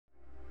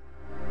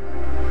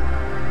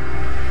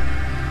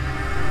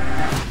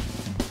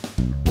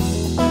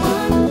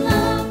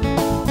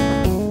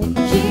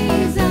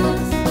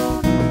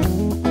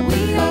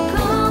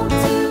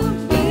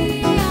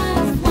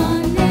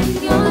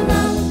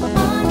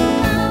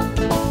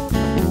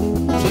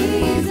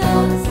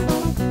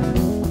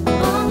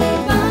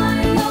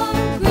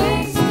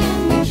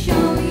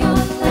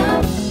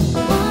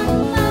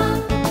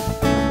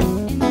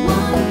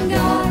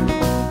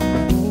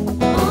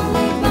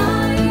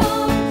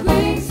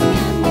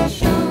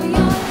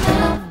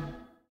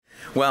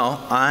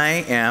Well,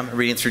 I am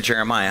reading through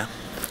Jeremiah,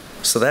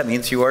 so that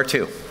means you are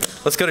too.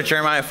 Let's go to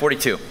Jeremiah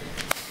 42.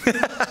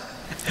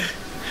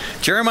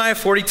 Jeremiah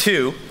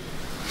 42,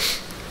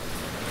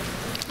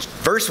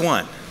 verse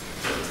 1.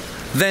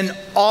 Then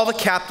all the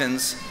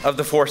captains of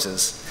the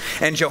forces,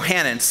 and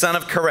Johanan, son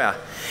of Kareah,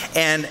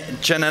 and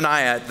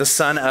Jenaniah, the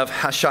son of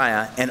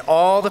Hashiah, and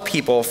all the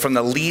people from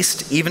the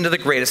least even to the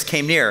greatest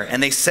came near.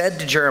 And they said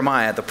to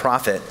Jeremiah the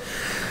prophet,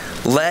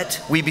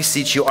 let, we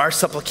beseech you, our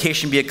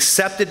supplication be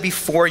accepted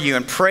before you,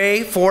 and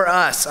pray for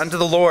us unto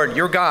the Lord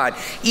your God,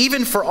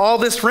 even for all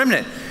this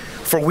remnant,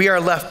 for we are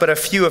left but a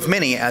few of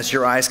many, as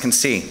your eyes can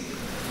see.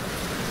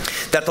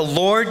 That the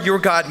Lord your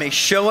God may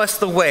show us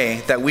the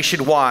way that we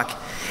should walk,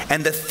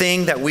 and the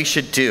thing that we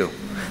should do.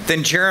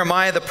 Then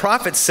Jeremiah the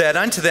prophet said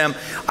unto them,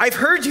 I've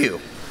heard you.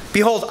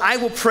 Behold, I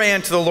will pray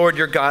unto the Lord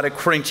your God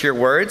according to your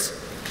words.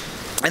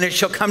 And it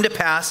shall come to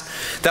pass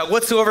that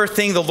whatsoever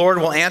thing the Lord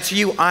will answer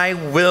you, I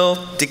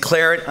will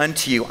declare it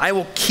unto you. I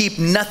will keep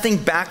nothing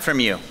back from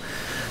you.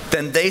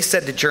 Then they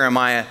said to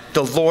Jeremiah,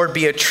 the Lord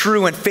be a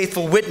true and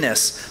faithful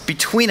witness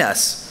between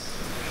us,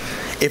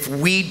 if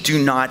we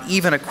do not,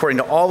 even according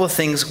to all the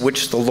things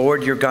which the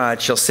Lord your God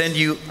shall send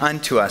you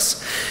unto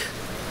us.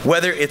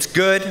 Whether it's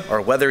good or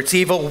whether it's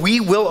evil,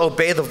 we will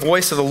obey the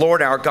voice of the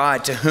Lord our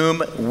God, to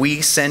whom we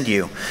send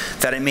you,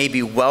 that it may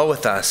be well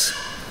with us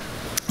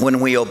when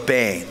we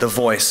obey the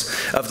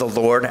voice of the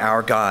Lord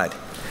our God.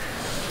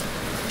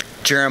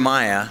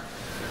 Jeremiah,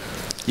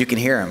 you can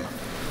hear him.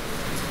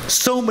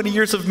 So many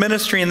years of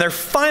ministry, and they're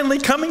finally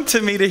coming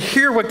to me to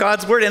hear what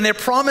God's word, and they're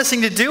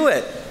promising to do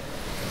it.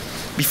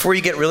 Before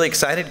you get really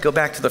excited, go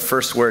back to the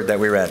first word that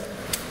we read.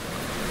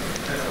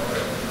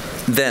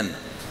 Then.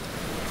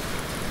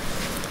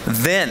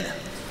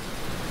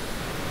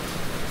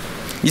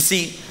 You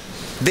see,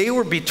 they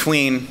were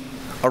between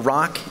a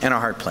rock and a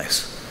hard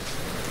place.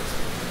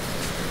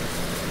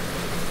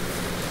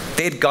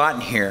 They had gotten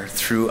here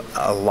through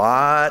a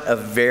lot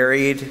of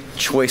varied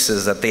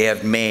choices that they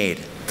have made.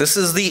 This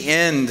is the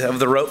end of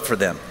the rope for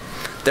them.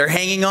 They're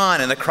hanging on,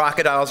 and the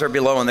crocodiles are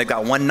below, and they've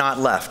got one knot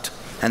left,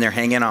 and they're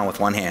hanging on with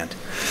one hand.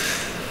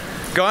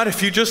 God,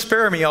 if you just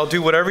spare me, I'll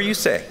do whatever you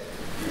say.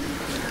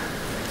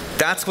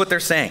 That's what they're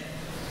saying.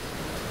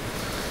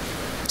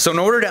 So in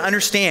order to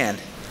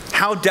understand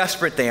how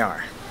desperate they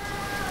are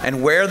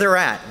and where they're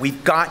at,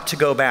 we've got to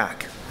go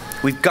back.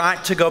 We've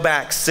got to go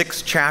back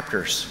 6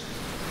 chapters.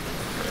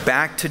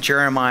 Back to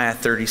Jeremiah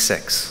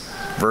 36,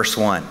 verse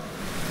 1.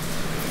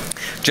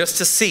 Just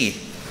to see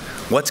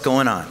what's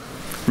going on.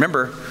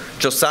 Remember,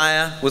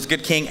 Josiah was a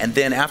good king, and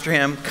then after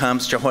him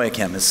comes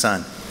Jehoiakim, his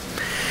son.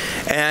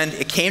 And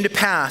it came to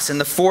pass in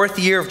the 4th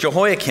year of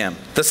Jehoiakim,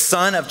 the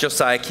son of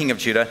Josiah, king of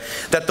Judah,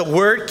 that the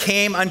word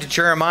came unto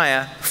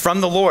Jeremiah from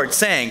the Lord,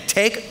 saying,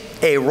 take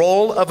a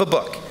roll of a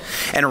book,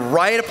 and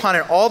write upon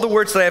it all the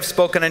words that I have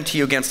spoken unto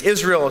you against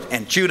Israel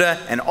and Judah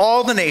and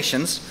all the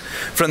nations,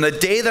 from the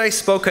day that I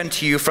spoke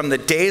unto you, from the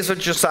days of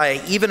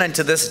Josiah, even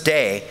unto this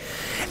day.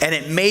 And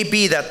it may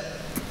be that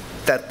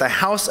the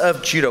house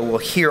of Judah will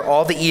hear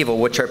all the evil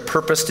which I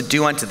purpose to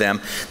do unto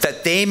them,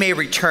 that they may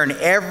return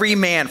every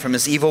man from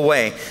his evil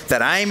way,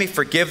 that I may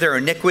forgive their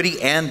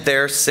iniquity and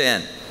their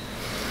sin.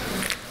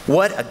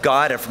 What a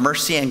God of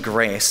mercy and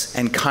grace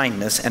and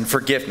kindness and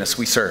forgiveness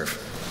we serve.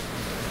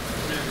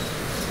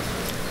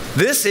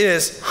 This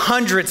is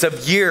hundreds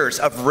of years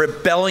of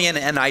rebellion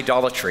and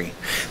idolatry.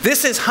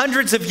 This is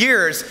hundreds of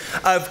years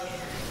of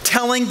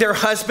telling their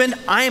husband,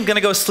 I am going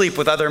to go sleep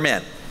with other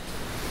men.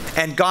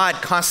 And God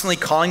constantly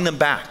calling them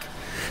back,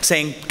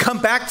 saying, come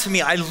back to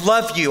me. I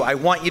love you. I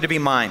want you to be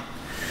mine.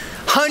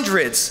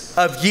 Hundreds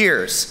of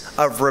years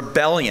of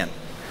rebellion,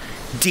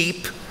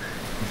 deep,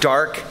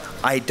 dark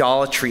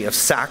idolatry of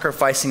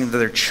sacrificing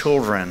their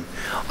children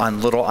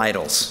on little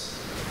idols.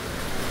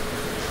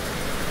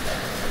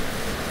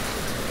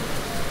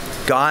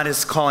 God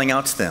is calling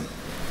out to them.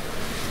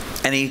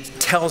 And he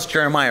tells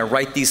Jeremiah,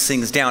 write these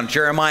things down.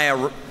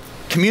 Jeremiah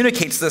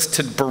communicates this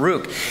to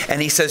Baruch.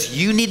 And he says,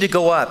 you need to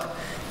go up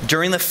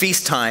during the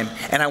feast time,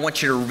 and I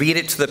want you to read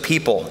it to the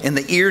people, in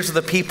the ears of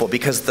the people,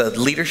 because the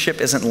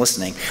leadership isn't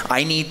listening.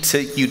 I need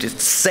you to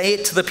say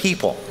it to the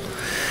people.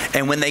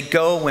 And when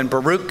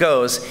Baruch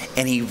goes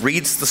and he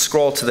reads the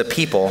scroll to the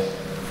people,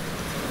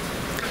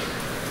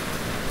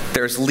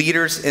 there's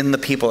leaders in the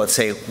people that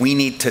say, we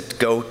need to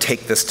go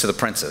take this to the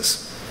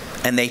princes.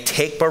 And they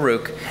take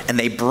Baruch and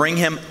they bring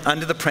him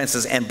unto the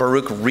princes, and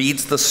Baruch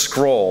reads the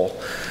scroll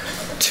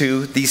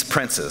to these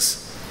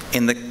princes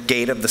in the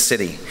gate of the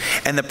city.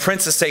 And the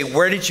princes say,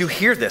 where did you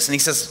hear this? And he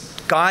says,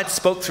 God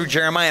spoke through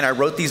Jeremiah, and I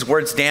wrote these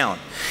words down.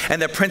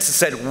 And the princes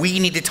said, we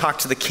need to talk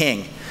to the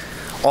king.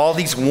 All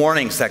these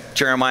warnings that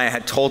Jeremiah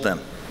had told them,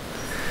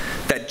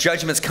 that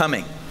judgment's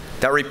coming,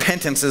 that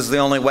repentance is the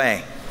only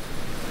way.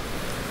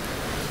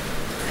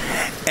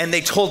 And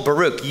they told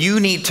Baruch, you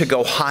need to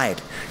go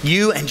hide.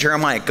 You and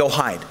Jeremiah, go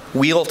hide.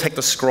 We'll take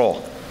the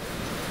scroll.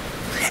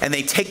 And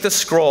they take the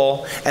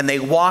scroll and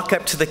they walk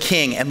up to the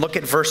king, and look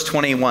at verse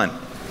 22.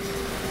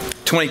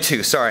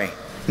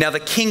 Now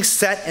the king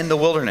sat in the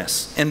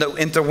wilderness, in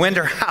the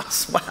winter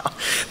house. Wow.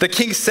 The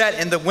king sat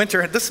in the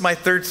winter. This is my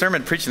third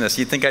sermon preaching this.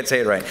 You'd think I'd say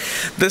it right.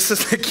 This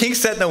is the king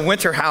sat in the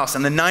winter house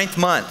in the 9th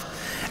month.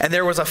 And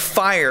there was a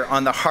fire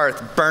on the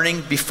hearth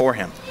burning before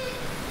him.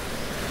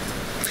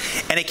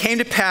 And it came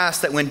to pass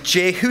that when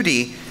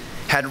Jehudi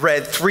had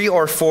read 3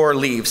 or 4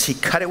 leaves, he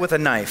cut it with a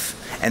knife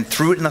and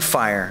threw it in the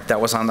fire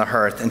that was on the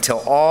hearth until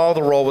all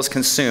the roll was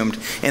consumed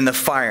in the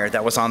fire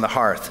that was on the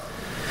hearth.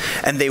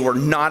 And they were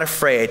not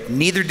afraid,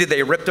 neither did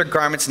they rip their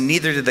garments,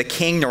 neither did the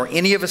king nor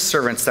any of his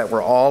servants that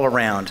were all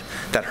around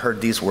that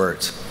heard these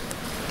words.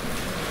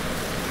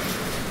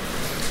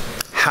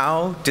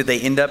 How did they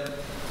end up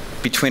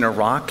between a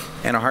rock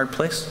and a hard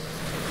place?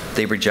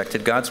 They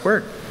rejected God's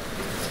word.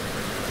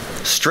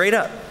 Straight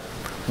up,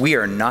 we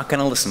are not going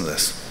to listen to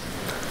this.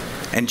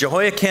 And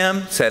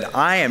Jehoiakim said,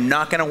 I am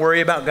not going to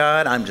worry about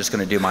God. I'm just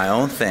going to do my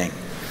own thing.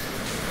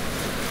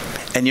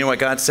 And you know what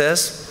God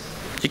says?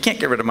 You can't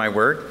get rid of my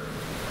word.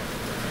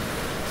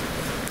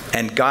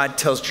 And God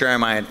tells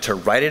Jeremiah to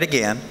write it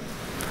again,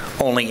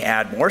 only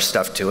add more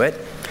stuff to it.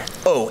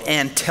 Oh,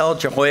 and tell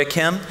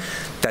Jehoiakim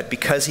that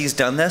because he's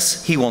done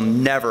this, he will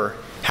never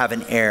have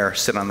an heir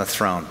sit on the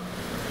throne.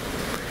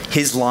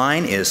 His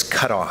line is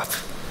cut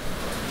off.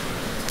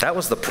 That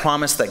was the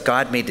promise that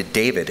God made to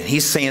David. And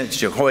he's saying to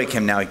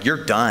Jehoiakim now,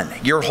 you're done.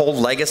 Your whole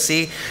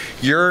legacy,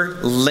 your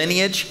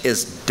lineage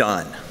is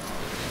done.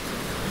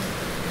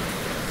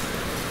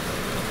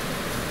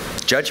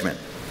 Judgment.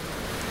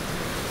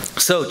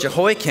 So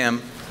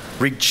Jehoiakim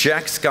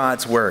rejects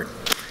God's word.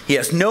 He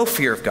has no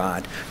fear of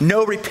God,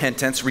 no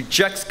repentance,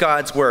 rejects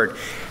God's word.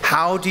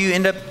 How do you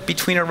end up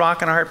between a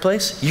rock and a hard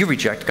place? You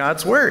reject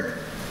God's word.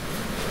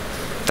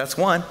 That's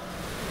one.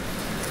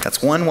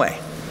 That's one way.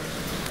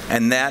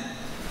 And that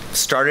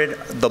started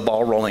the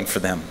ball rolling for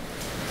them.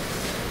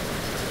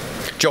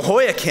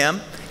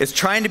 Jehoiakim is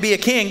trying to be a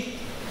king,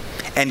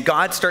 and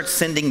God starts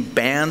sending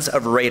bands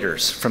of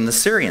raiders from the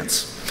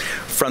Syrians,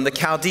 from the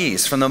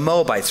Chaldees, from the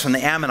Moabites, from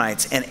the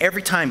Ammonites, and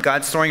every time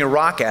God's throwing a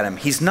rock at him,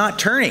 he's not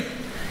turning.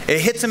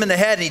 It hits him in the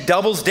head and he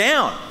doubles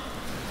down.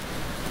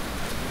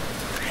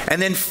 And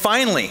then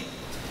finally,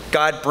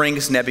 God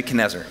brings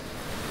Nebuchadnezzar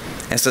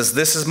and says,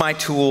 this is my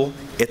tool,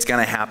 it's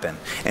going to happen.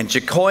 And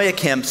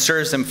Jehoiakim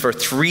serves him for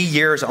 3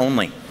 years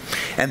only.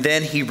 And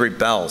then he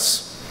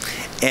rebels.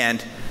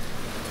 And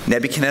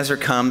Nebuchadnezzar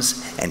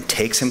comes and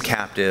takes him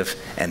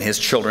captive, and his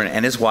children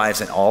and his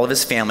wives and all of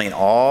his family and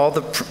all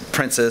the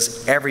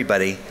princes,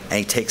 everybody, and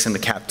he takes them to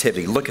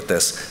captivity. Look at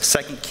this,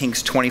 2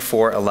 Kings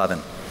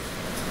 24:11.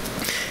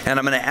 And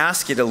I'm going to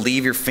ask you to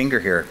leave your finger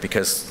here,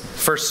 because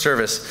first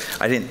service,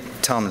 I didn't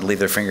tell them to leave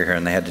their finger here,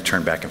 and they had to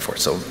turn back and forth.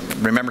 So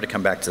remember to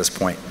come back to this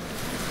point.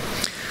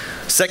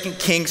 2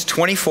 Kings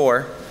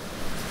 24,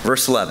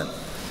 verse 11.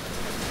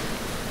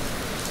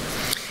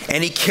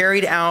 And he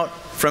carried out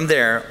from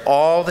there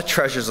all the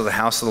treasures of the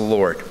house of the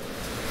Lord.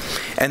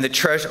 And the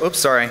treasure,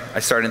 I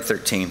started in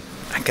 13.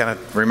 I gotta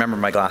remember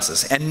my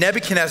glasses. And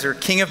Nebuchadnezzar,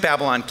 king of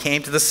Babylon,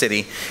 came to the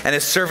city, and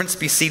his servants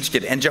besieged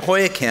it. And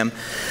Jehoiakim,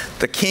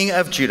 the king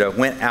of Judah,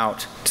 went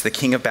out to the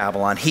king of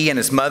Babylon. He and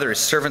his mother, his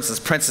servants, his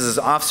princes, his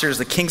officers,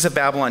 the kings of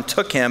Babylon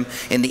took him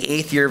in the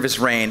 8th year of his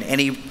reign. And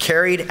he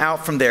carried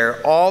out from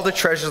there all the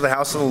treasures of the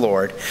house of the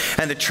Lord,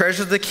 and the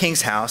treasures of the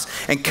king's house,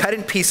 and cut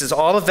in pieces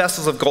all the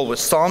vessels of gold which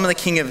Solomon the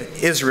king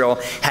of Israel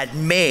had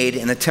made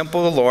in the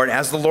temple of the Lord,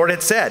 as the Lord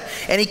had said.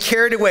 And he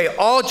carried away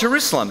all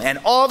Jerusalem, and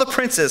all the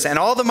princes, and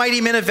all the mighty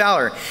men of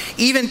valor,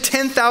 even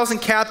 10,000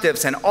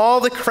 captives, and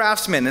all the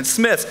craftsmen and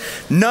smiths.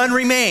 None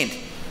remained,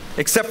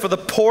 except for the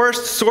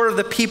poorest sort of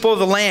the people of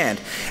the land.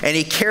 And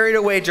he carried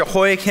away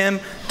Jehoiakim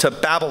to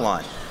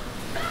Babylon.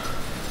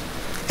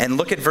 And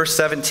look at verse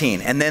 17.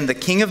 And then the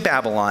king of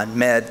Babylon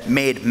made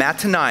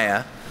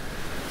Mattaniah,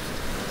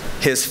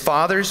 his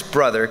father's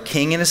brother,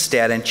 king in his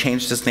stead, and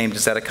changed his name to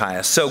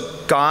Zedekiah.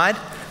 So God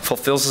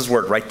fulfills his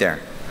word right there.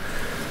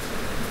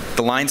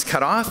 The line's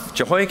cut off,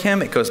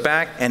 Jehoiakim, it goes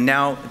back, and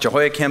now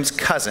Jehoiakim's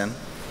cousin,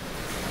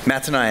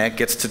 Mattaniah,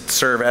 gets to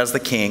serve as the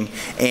king,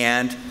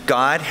 and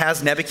God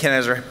has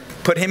Nebuchadnezzar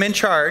put him in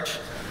charge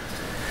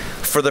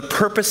for the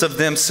purpose of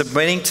them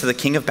submitting to the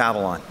king of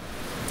Babylon.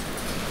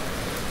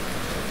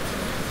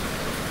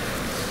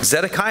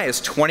 Zedekiah is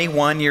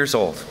 21 years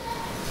old.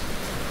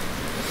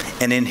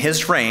 And in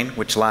his reign,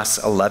 which lasts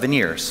 11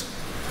 years,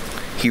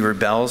 he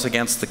rebels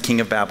against the king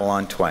of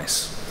Babylon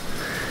twice.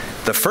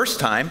 The first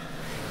time,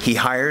 he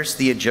hires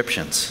the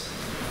Egyptians.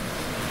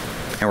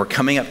 And we're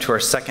coming up to our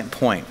second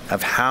point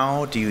of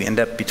how do you end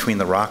up between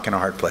the rock and a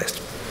hard place.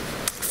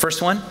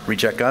 First one,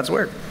 reject God's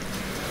word.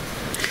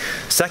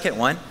 Second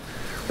one,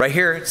 right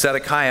here,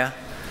 Zedekiah,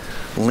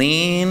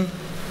 lean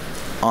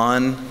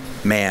on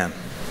man.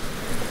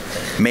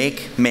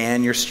 Make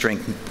man your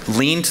strength.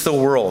 Lean to the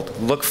world.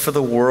 Look for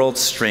the world's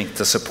strength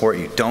to support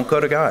you. Don't go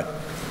to God.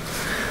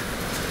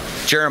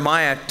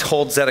 Jeremiah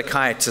told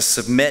Zedekiah to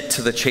submit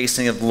to the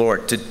chastening of the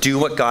Lord, to do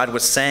what God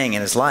was saying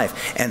in his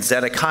life. And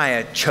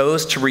Zedekiah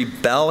chose to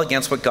rebel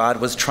against what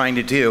God was trying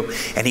to do.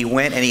 And he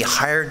went and he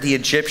hired the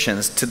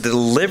Egyptians to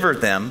deliver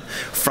them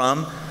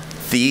from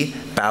the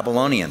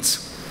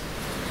Babylonians.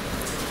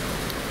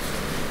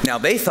 Now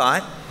they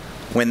thought,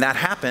 when that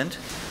happened,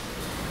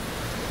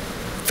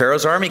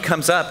 Pharaoh's army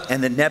comes up,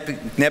 and the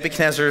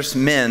Nebuchadnezzar's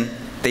men,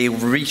 they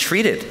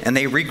retreated and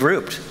they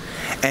regrouped.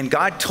 And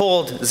God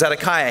told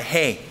Zedekiah,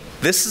 hey,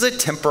 this is a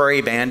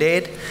temporary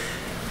band-aid.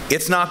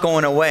 It's not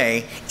going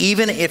away.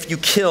 Even if you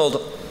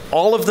killed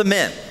all of the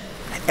men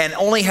and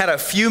only had a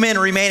few men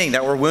remaining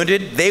that were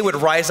wounded, they would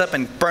rise up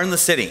and burn the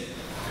city.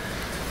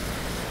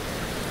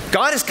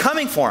 God is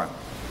coming for them.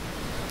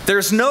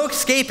 There's no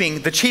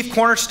escaping the chief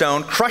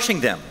cornerstone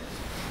crushing them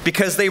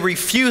because they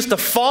refuse to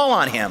fall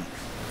on him.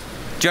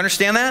 Do you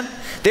understand that?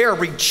 They are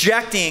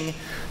rejecting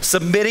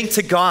submitting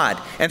to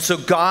God. And so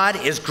God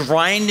is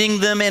grinding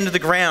them into the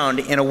ground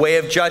in a way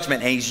of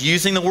judgment, and he's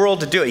using the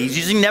world to do it. He's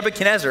using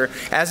Nebuchadnezzar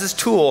as his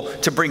tool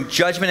to bring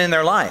judgment in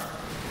their life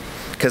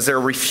because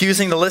they're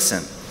refusing to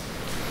listen.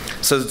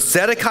 So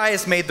Zedekiah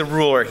is made the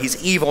ruler.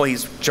 He's evil.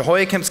 He's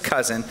Jehoiakim's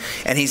cousin,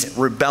 and he's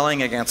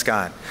rebelling against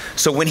God.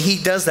 So when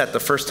he does that the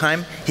first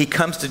time, he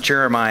comes to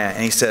Jeremiah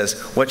and he says,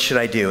 what should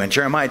I do? And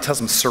Jeremiah tells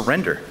him,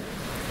 surrender.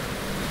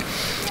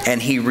 And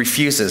he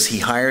refuses. He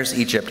hires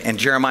Egypt. And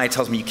Jeremiah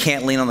tells him, you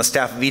can't lean on the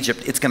staff of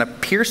Egypt. It's going to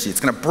pierce you. It's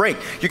going to break.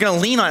 You're going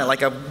to lean on it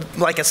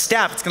like a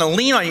staff. It's going to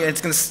lean on you and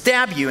it's going to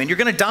stab you and you're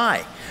going to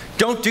die.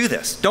 Don't do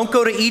this. Don't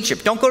go to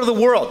Egypt. Don't go to the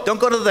world. Don't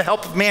go to the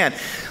help of man.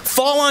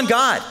 Fall on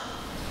God.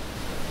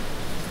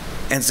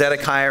 And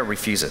Zedekiah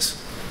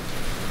refuses.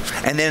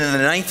 And then in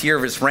the 9th year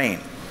of his reign,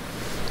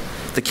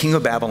 the king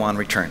of Babylon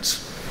returns.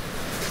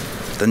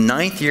 The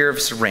 9th year of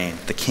his reign,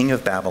 the king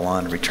of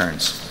Babylon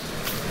returns.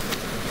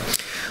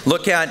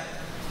 Look at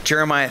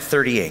Jeremiah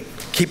 38.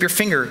 Keep your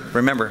finger,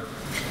 remember,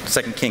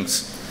 2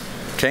 Kings.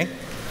 Okay?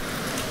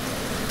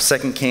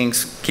 2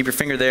 Kings, keep your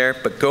finger there,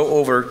 but go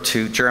over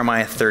to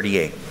Jeremiah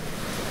 38.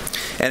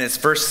 And it's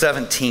verse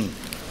 17.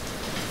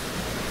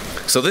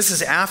 So this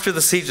is after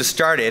the siege has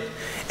started,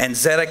 and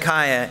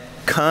Zedekiah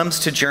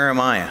comes to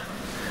Jeremiah.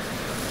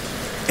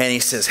 And he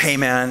says, hey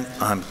man,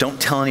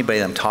 don't tell anybody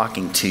that I'm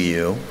talking to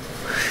you,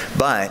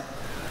 but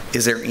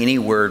is there any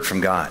word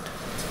from God?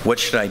 What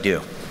should I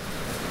do?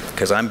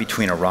 Because I'm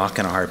between a rock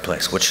and a hard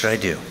place. What should I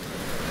do?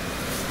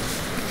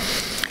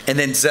 And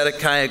then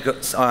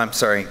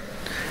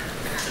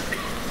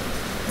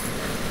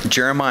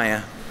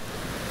Jeremiah,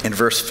 in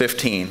verse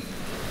 15,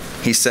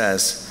 he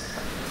says,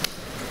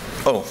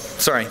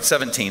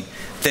 17.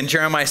 Then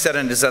Jeremiah said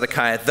unto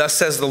Zedekiah, thus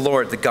says the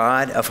Lord, the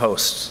God of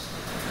hosts,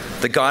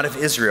 the God of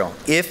Israel,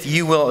 if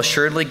you will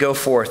assuredly go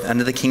forth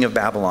unto the king of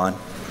Babylon,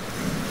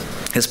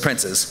 his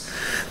princes,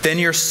 then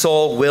your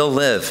soul will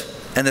live,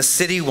 and the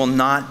city will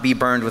not be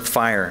burned with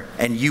fire,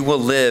 and you will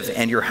live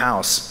and your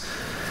house.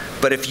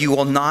 But if you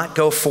will not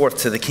go forth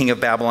to the king of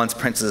Babylon's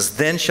princes,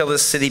 then shall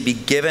this city be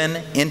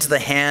given into the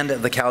hand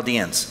of the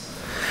Chaldeans,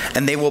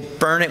 and they will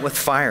burn it with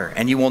fire,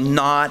 and you will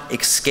not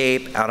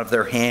escape out of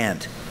their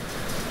hand.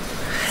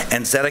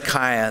 And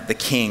Zedekiah the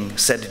king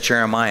said to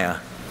Jeremiah,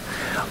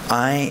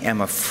 I am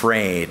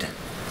afraid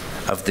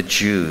of the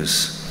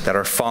Jews that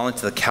are fallen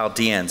to the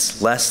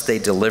Chaldeans, lest they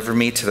deliver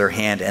me to their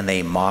hand and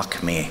they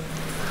mock me.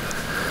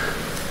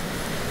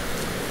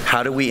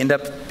 How do we end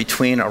up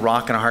between a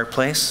rock and a hard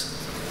place?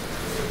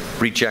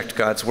 Reject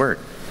God's word.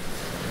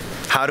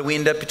 How do we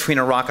end up between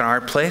a rock and a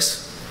hard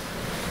place?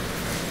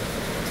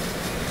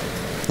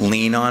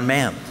 Lean on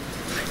man.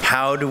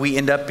 How do we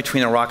end up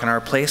between a rock and a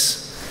hard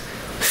place?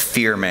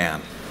 Fear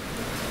man.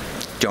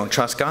 Don't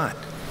trust God.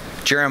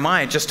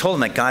 Jeremiah just told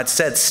him that God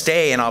said,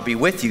 stay and I'll be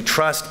with you.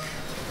 Trust,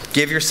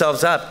 give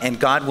yourselves up and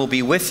God will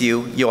be with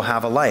you. You'll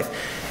have a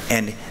life.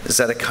 And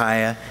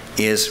Zedekiah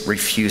is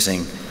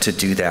refusing to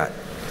do that.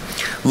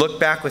 Look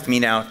back with me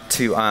now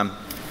to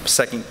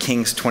 2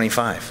 Kings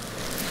 25,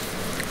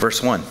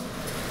 verse 1.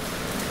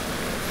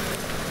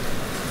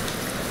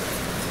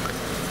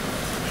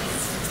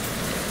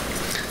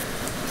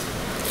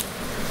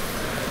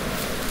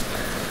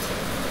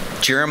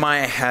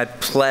 Jeremiah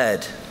had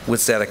pled with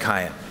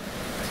Zedekiah.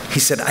 He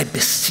said, I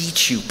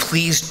beseech you,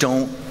 please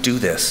don't do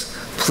this.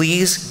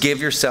 Please give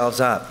yourselves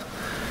up.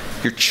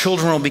 Your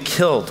children will be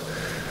killed.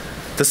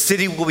 The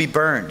city will be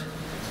burned.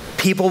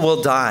 People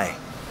will die.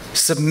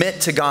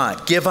 Submit to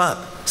God. Give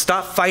up.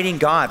 Stop fighting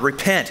God.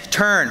 Repent.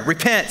 Turn.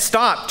 Repent.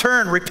 Stop.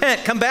 Turn.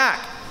 Repent. Come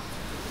back.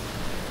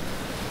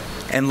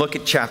 And look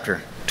at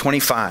chapter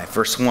 25,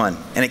 verse 1.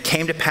 And it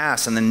came to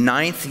pass in the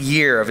 9th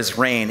year of his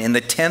reign, in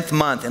the 10th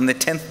month, in the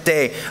 10th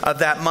day of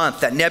that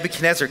month, that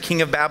Nebuchadnezzar,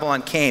 king of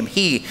Babylon, came,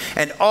 he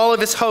and all of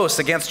his hosts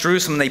against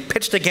Jerusalem. They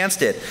pitched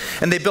against it,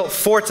 and they built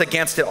forts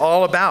against it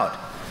all about.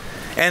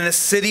 And the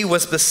city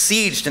was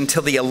besieged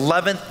until the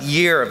 11th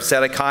year of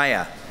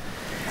Zedekiah.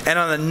 And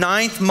on the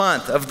 9th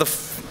month of the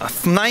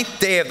 9th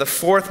day of the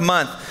 4th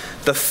month,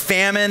 the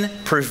famine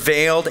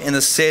prevailed in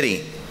the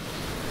city.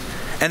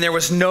 And there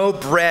was no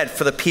bread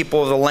for the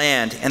people of the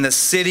land, and the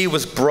city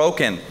was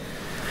broken.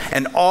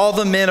 And all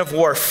the men of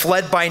war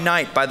fled by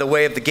night by the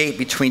way of the gate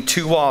between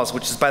two walls,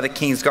 which is by the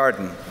king's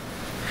garden.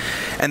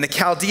 And the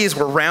Chaldees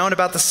were round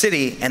about the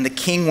city, and the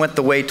king went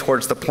the way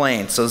towards the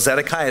plain. So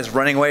Zedekiah is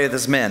running away with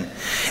his men.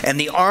 And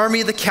the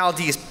army of the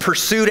Chaldees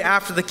pursued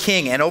after the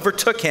king and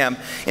overtook him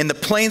in the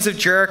plains of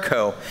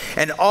Jericho,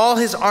 and all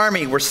his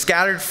army were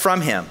scattered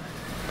from him.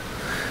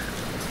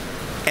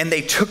 And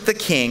they took the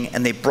king,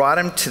 and they brought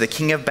him to the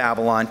king of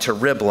Babylon, to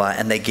Riblah,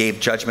 and they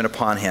gave judgment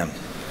upon him.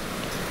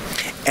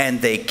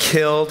 And they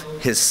killed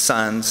his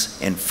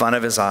sons in front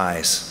of his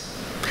eyes.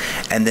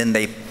 And then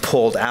they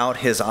pulled out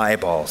his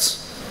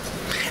eyeballs.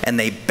 And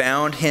they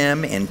bound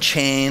him in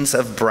chains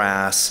of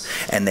brass,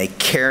 and they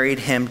carried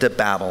him to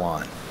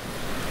Babylon.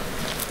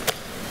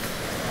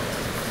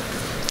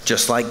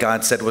 Just like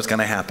God said was going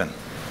to happen.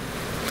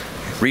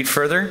 Read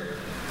further.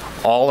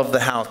 All of the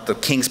house, the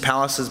king's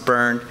palace is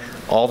burned.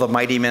 All the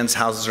mighty men's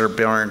houses are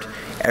burned.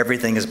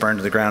 Everything is burned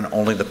to the ground.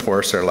 Only the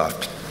poorest are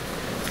left.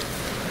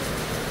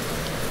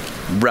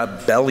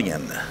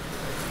 Rebellion.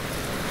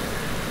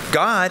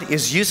 God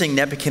is using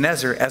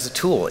Nebuchadnezzar as a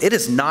tool. It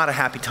is not a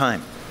happy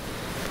time.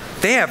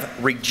 They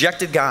have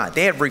rejected God.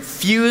 They have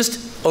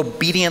refused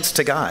obedience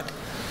to God.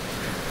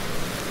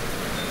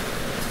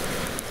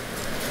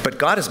 But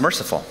God is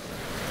merciful.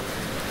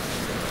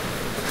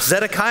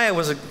 Zedekiah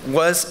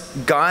was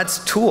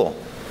God's tool,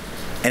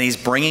 and he's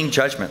bringing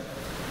judgment.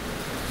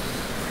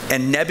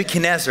 And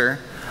Nebuchadnezzar,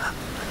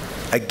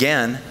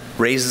 again,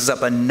 raises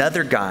up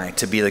another guy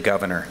to be the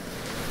governor.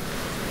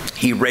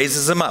 He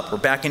raises him up. We're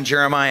back in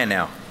Jeremiah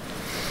now.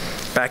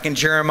 Back in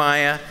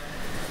Jeremiah,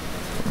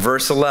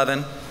 verse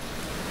 11,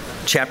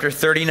 chapter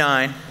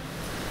 39.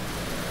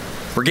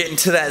 We're getting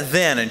to that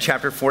then in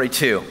chapter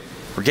 42.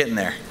 We're getting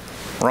there.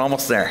 We're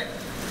almost there.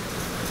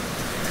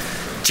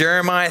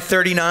 Jeremiah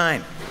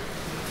 39,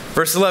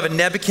 verse 11.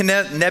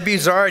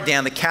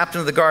 Nebuzaradan, the captain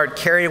of the guard,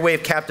 carried away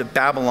captive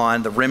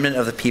Babylon, the remnant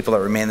of the people that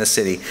remain in the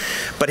city.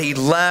 But he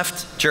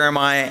left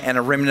Jeremiah and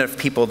a remnant of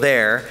people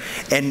there.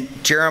 And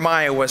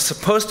Jeremiah was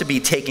supposed to be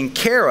taken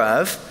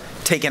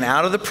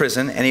out of the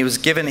prison, and he was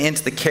given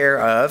into the care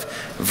of,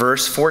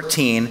 verse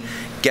 14,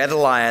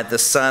 Gedaliah, the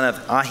son of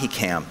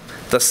Ahikam,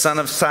 the son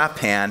of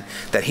Shaphan,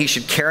 that he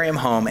should carry him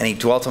home, and he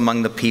dwelt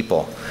among the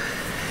people.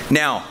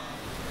 Now,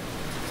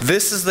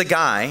 this is the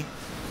guy,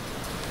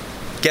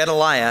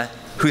 Gedaliah,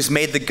 who's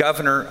made the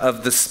governor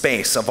of the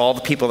space, of all the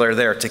people that are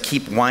there, to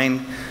keep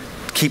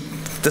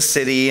the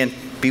city and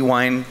be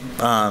vine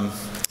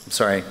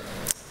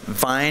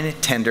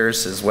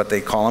tenders is what they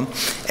call them.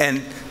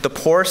 And the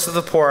poorest of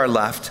the poor are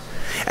left,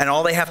 and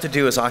all they have to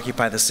do is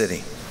occupy the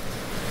city.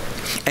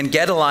 And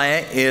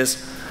Gedaliah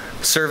is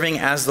serving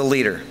as the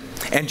leader,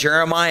 and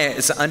Jeremiah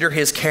is under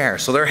his care.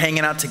 So they're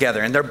hanging out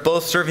together, and they're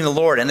both serving the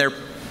Lord, and they're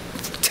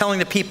telling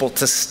the people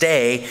to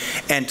stay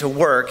and to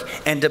work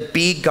and to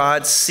be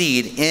God's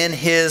seed in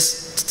his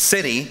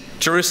city,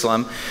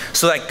 Jerusalem,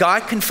 so that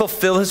God can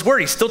fulfill his word.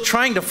 He's still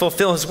trying to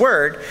fulfill his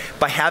word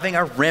by having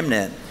a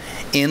remnant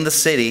in the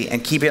city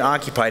and keep it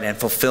occupied and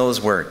fulfill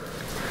his word.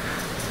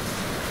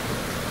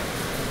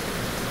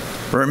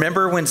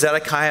 Remember when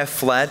Zedekiah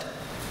fled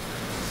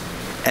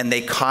and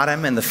they caught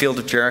him in the field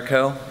of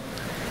Jericho,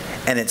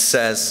 and it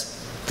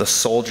says the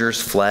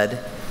soldiers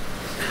fled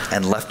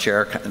and left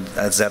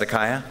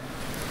Zedekiah?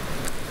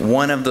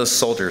 One of those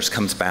soldiers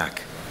comes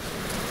back.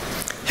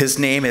 His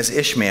name is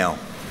Ishmael,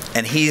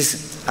 and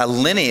he's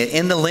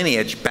in the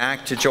lineage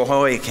back to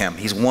Jehoiakim.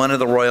 He's one of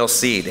the royal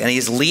seed, and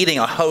he's leading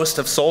a host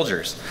of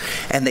soldiers,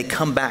 and they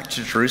come back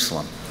to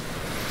Jerusalem.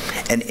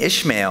 And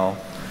Ishmael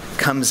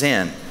comes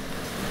in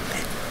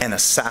and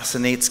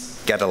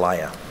assassinates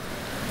Gedaliah.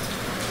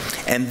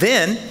 And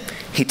then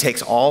he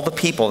takes all the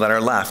people that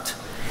are left,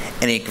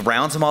 and he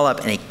rounds them all up,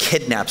 and he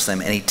kidnaps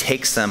them, and he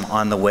takes them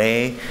on the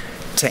way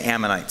to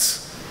Ammonites,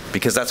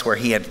 because that's where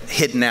he had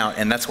hidden out,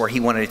 and that's where he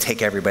wanted to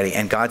take everybody.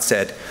 And God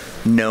said,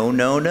 no,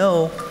 no,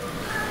 no.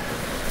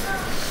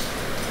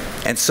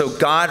 And so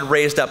God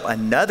raised up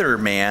another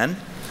man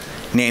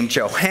named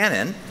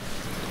Johanan,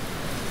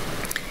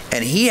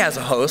 and he has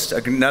a host,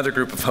 another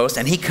group of hosts,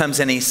 and he comes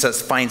in and he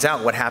finds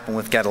out what happened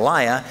with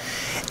Gedaliah,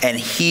 and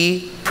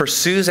he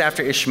pursues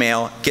after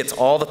Ishmael, gets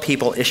all the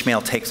people.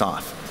 Ishmael takes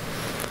off,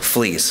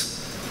 flees.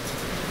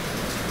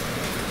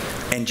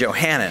 And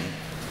Johanan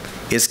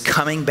is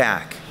coming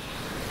back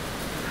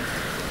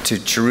to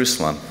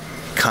Jerusalem,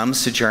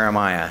 comes to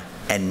Jeremiah,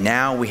 and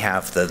now we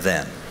have the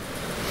then.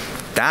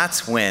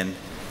 That's when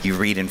you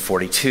read in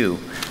 42,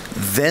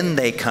 then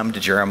they come to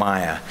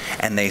Jeremiah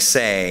and they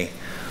say,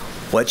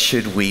 what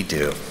should we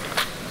do?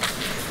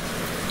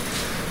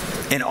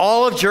 In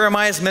all of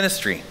Jeremiah's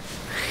ministry,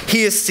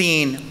 he has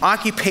seen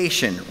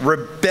occupation,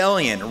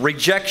 rebellion,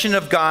 rejection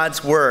of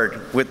God's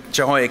word with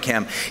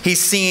Jehoiakim.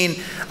 He's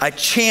seen a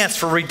chance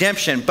for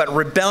redemption, but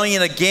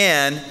rebellion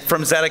again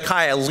from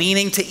Zedekiah,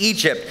 leaning to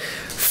Egypt,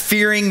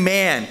 fearing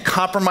man,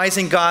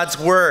 compromising God's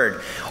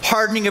word,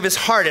 hardening of his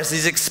heart as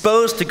he's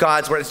exposed to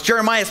God's word. As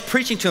Jeremiah is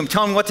preaching to him,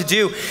 telling him what to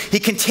do, he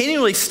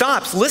continually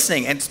stops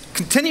listening and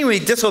continually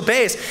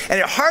disobeys, and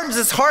it hardens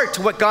his heart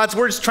to what God's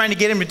word is trying to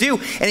get him to do,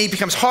 and he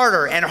becomes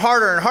harder and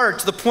harder and harder,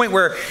 to the point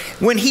where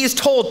when he is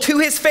told to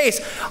his face,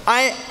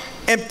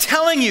 am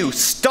telling you,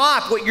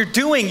 stop what you're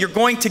doing. You're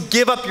going to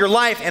give up your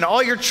life, and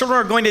all your children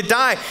are going to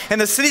die, and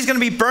the city's going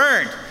to be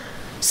burned.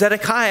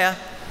 Zedekiah,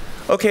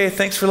 okay,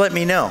 thanks for letting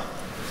me know.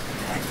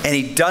 And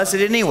he does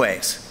it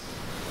anyways.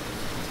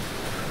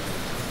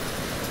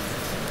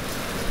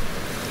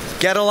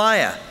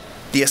 Gedaliah,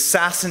 the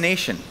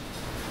assassination,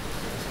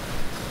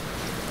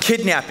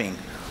 kidnapping,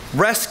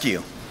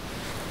 rescue.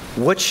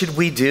 What should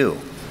we do?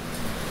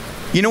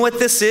 You know what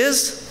this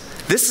is?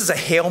 This is a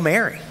Hail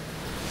Mary.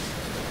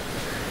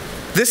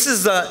 This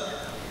is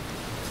a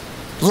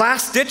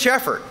last-ditch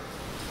effort.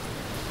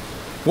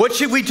 What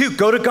should we do?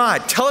 Go to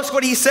God. Tell us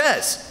what he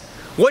says.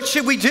 What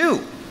should we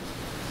do?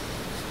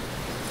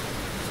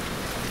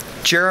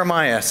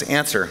 Jeremiah's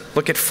answer.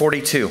 Look at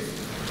 42,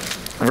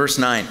 verse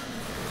 9.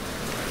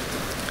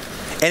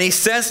 And he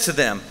says to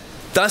them,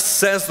 thus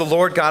says the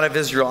Lord God of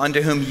Israel,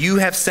 unto whom you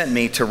have sent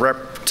me to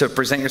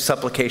present your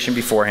supplication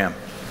before him.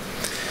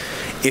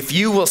 If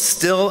you will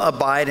still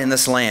abide in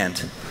this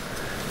land,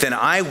 then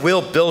I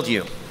will build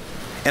you,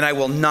 and I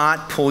will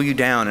not pull you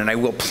down, and I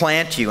will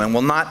plant you, and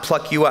will not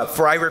pluck you up.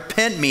 For I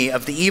repent me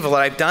of the evil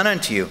that I've done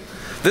unto you.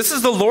 This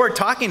is the Lord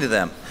talking to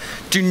them.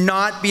 Do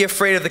not be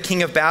afraid of the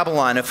king of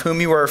Babylon, of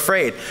whom you are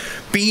afraid.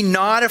 Be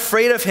not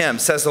afraid of him,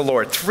 says the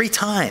Lord, 3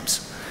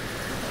 times.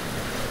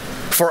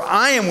 For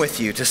I am with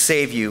you to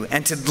save you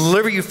and to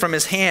deliver you from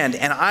his hand,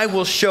 and I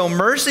will show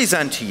mercies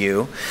unto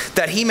you,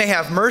 that he may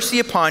have mercy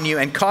upon you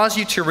and cause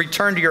you to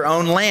return to your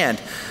own land.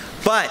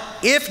 But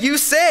if you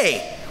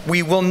say,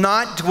 we will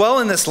not dwell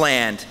in this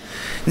land,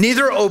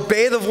 neither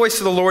obey the voice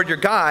of the Lord your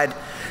God,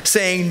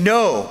 saying,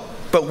 no,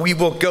 but we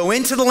will go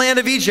into the land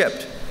of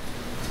Egypt,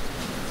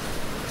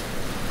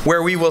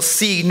 where we will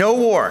see no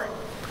war,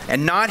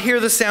 and not hear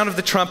the sound of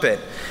the trumpet,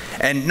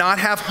 and not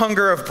have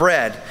hunger of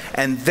bread,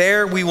 and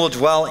there we will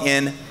dwell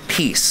in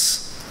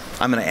peace.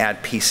 I'm going to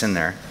add peace in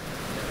there.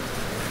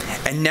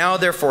 And now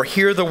therefore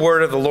hear the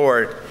word of the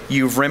Lord,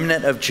 you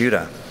remnant of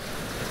Judah.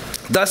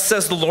 Thus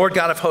says the Lord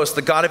God of hosts,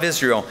 the God of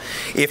Israel,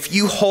 if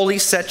you wholly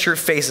set your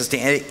faces to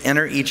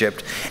enter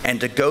Egypt and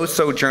to go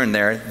sojourn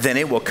there, then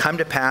it will come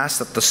to pass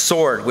that the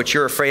sword which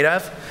you're afraid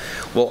of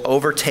will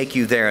overtake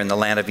you there in the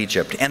land of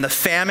Egypt. And the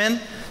famine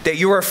that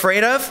you are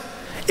afraid of,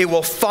 it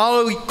will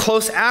follow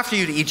close after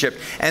you to Egypt,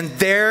 and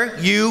there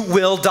you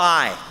will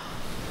die.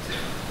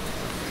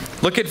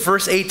 Look at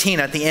verse 18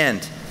 at the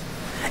end.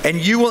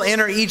 And you will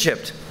enter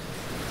Egypt,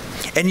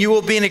 and you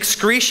will be an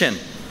excretion,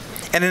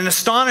 and an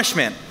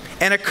astonishment,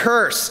 and a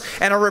curse,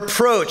 and a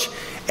reproach,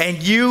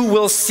 and you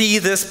will see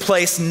this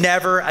place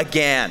never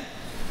again.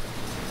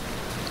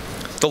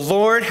 The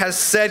Lord has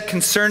said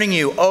concerning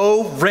you,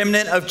 O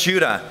remnant of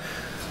Judah,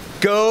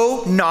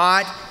 go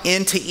not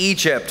into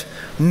Egypt.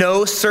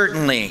 Know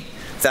certainly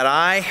that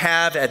I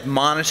have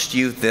admonished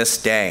you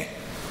this day.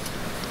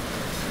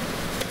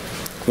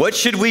 What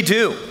should we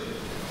do?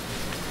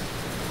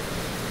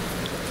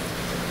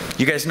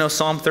 You guys know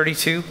Psalm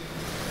 32,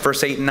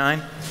 verse 8 and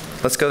 9?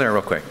 Let's go there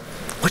real quick.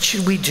 What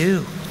should we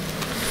do?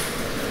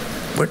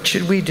 What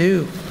should we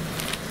do?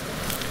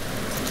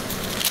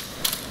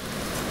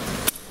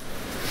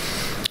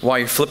 While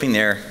you're flipping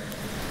there,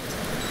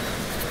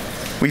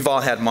 we've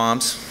all had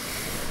moms,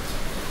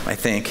 I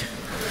think.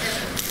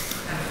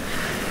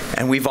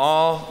 And we've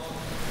all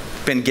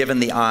been given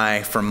the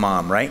eye from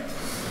mom, right?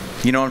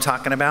 You know what I'm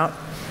talking about?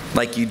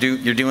 Like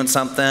you're doing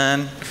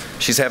something,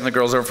 she's having the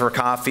girls over for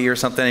coffee or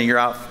something, and you're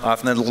out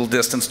off in a little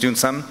distance doing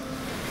something,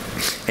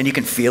 and you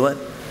can feel it.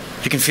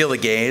 You can feel the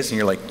gaze, and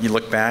you're like, you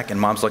look back,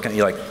 and mom's looking at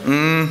you like,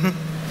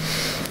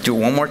 mm-hmm. Do it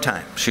one more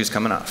time. Shoe's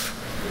coming off.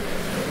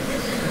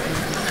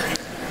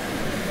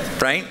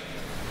 Right?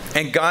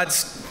 And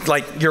God's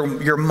like,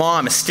 your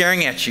mom is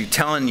staring at you,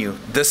 telling you,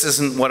 this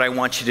isn't what I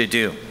want you to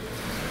do.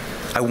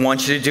 I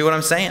want you to do what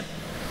I'm saying.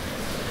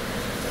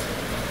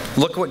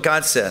 Look what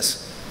God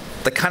says.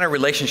 The kind of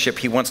relationship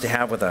he wants to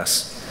have with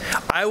us.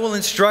 I will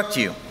instruct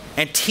you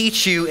and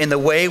teach you in the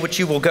way which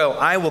you will go.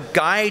 I will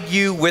guide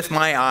you with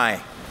my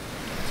eye.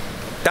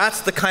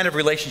 That's the kind of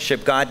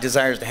relationship God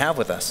desires to have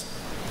with us.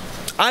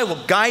 I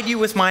will guide you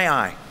with my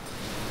eye.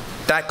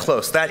 That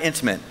close, that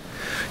intimate.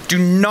 Do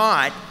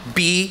not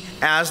be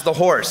as the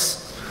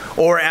horse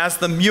or as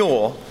the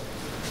mule,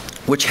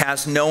 which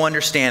has no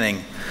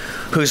understanding,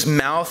 whose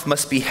mouth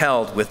must be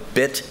held with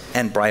bit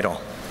and bridle.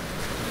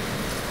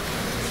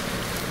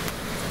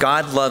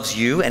 God loves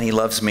you and he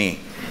loves me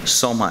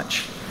so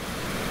much.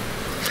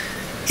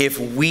 If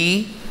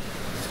we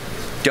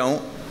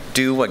don't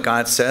do what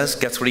God says,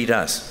 guess what he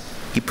does?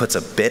 He puts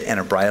a bit and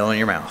a bridle in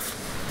your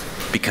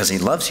mouth because he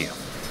loves you.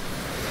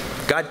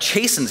 God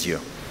chastens you.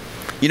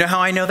 You know how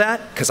I know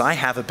that? Because I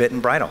have a bit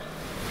and bridle.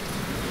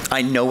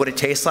 I know what it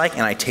tastes like,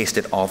 and I taste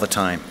it all the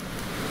time.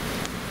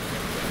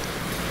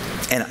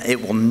 And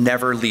it will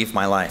never leave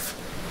my life.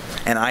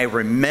 And I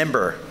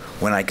remember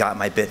when I got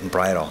my bit and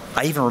bridle.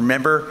 I even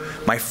remember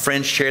my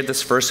friend shared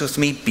this verse with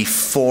me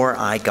before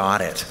I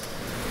got it.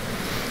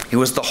 It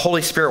was the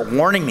Holy Spirit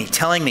warning me,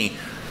 telling me,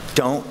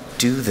 don't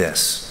do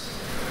this.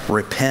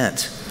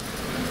 Repent.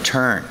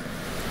 Turn.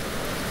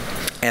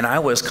 And I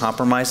was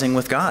compromising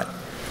with God.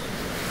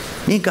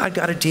 Me and God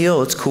got a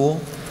deal. It's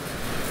cool.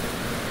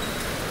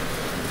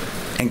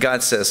 And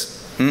God says,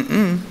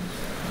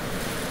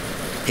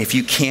 if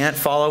you can't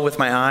follow with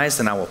my eyes,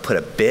 then I will put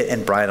a bit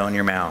and bridle in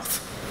your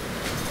mouth.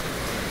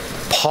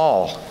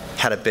 Paul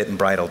had a bit and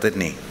bridle,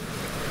 didn't he?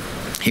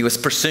 He was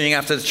pursuing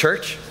after the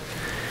church,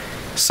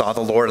 saw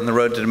the Lord on the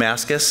road to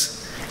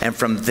Damascus, and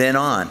from then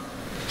on,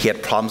 he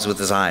had problems with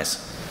his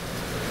eyes.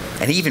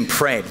 And he even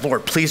prayed,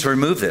 Lord, please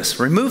remove this,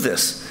 remove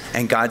this.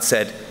 And God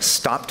said,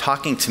 stop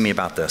talking to me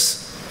about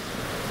this.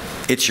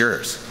 It's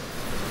yours.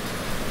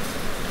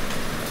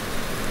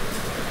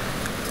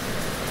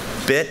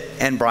 Bit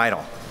and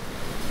bridle.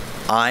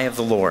 Eye of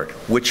the Lord.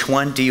 Which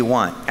one do you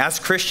want? As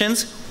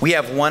Christians, we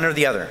have one or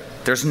the other.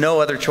 There's no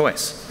other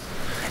choice.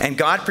 And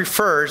God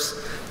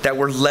prefers that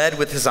we're led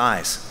with his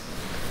eyes.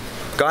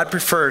 God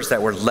prefers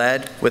that we're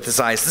led with his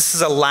eyes. This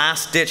is a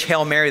last-ditch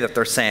Hail Mary that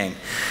they're saying.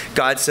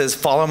 God says,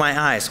 follow my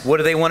eyes. What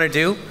do they want to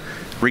do?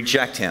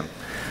 Reject him.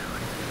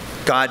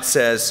 God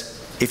says,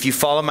 if you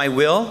follow my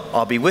will,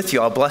 I'll be with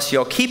you. I'll bless you.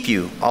 I'll keep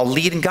you. I'll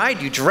lead and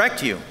guide you,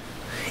 direct you.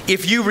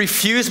 If you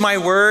refuse my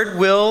word,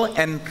 will,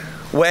 and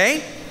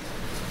way,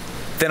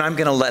 then I'm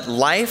going to let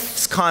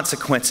life's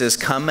consequences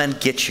come and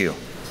get you.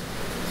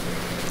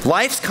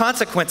 Life's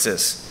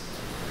consequences.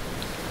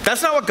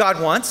 That's not what God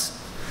wants.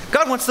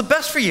 God wants the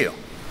best for you.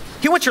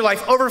 He wants your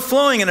life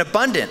overflowing and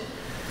abundant.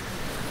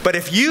 But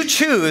if you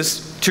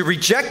choose to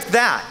reject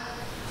that,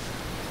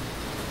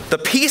 the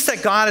peace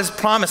that God has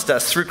promised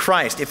us through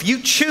Christ, if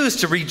you choose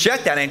to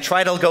reject that and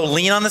try to go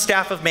lean on the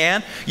staff of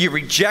man, you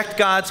reject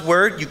God's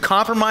word, you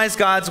compromise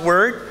God's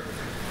word,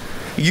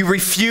 you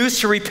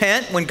refuse to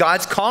repent when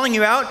God's calling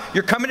you out,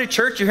 you're coming to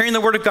church, you're hearing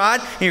the word of God,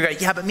 and you're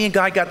like, yeah, but me and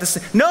God got this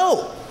thing.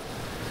 No!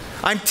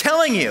 I'm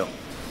telling you,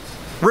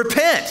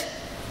 repent.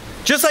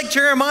 Just like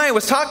Jeremiah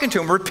was talking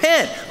to him,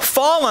 repent,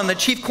 fall on the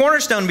chief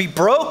cornerstone, be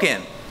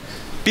broken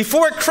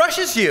before it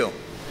crushes you.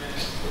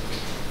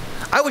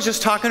 I was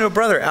just talking to a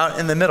brother out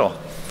in the middle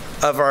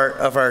of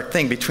our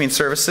thing between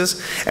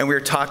services, and we were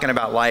talking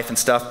about life and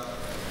stuff.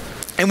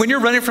 And when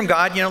you're running from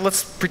God,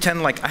 let's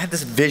pretend like I had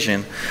this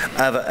vision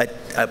of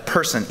a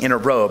person in a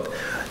robe,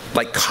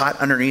 like caught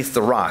underneath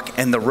the rock,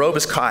 and the robe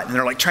is caught, and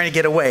they're like trying to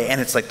get away, and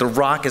it's like the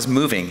rock is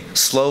moving,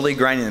 slowly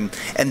grinding them,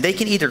 and they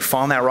can either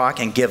fall on that rock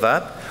and give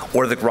up,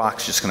 or the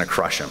rock's just going to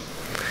crush them.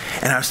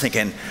 And I was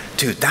thinking,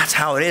 dude, that's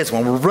how it is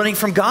when we're running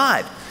from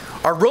God.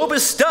 Our robe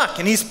is stuck,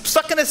 and he's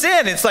sucking us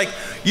in. It's like,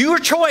 your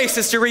choice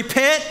is to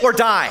repent or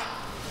die.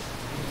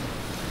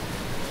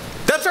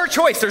 That's our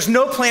choice. There's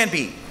no plan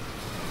B.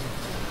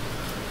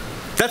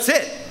 That's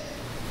it.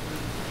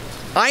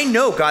 I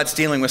know God's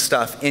dealing with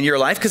stuff in your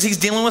life because he's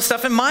dealing with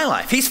stuff in my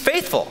life. He's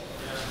faithful.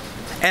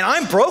 And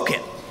I'm broken.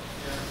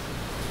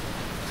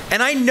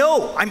 And I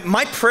know,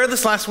 my prayer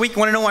this last week, you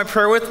want to know my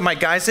prayer with my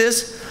guys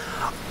is?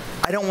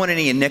 I don't want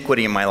any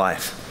iniquity in my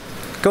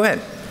life. Go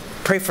ahead.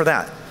 Pray for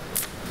that.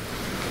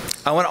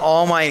 I want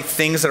all my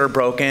things that are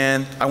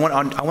broken, I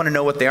want to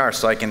know what they are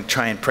so I can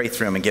try and pray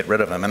through them and get rid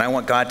of them. And I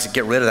want God to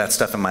get rid of that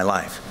stuff in my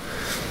life.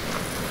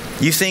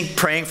 You think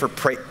praying for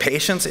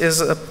patience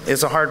is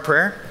a hard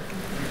prayer?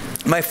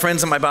 My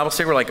friends in my Bible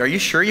study were like, are you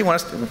sure you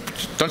want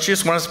us don't you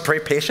just want us to pray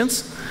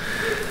patience?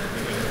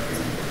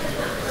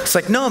 It's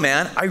like, no,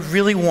 man,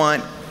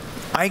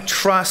 I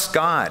trust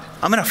God.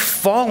 I'm going to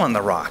fall on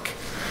the rock.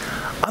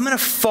 I'm going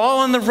to fall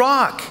on the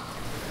rock.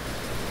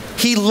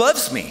 He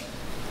loves me.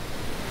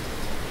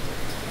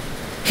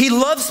 He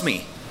loves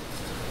me.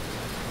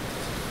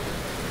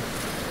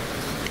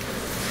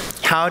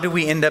 How do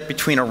we end up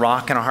between a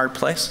rock and a hard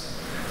place?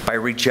 By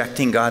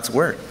rejecting God's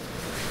word.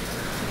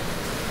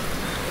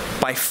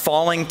 By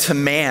falling to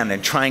man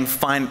and trying to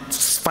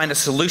find a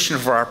solution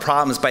for our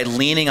problems by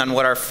leaning on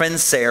what our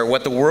friends say or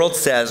what the world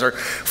says, or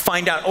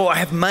find out, oh, I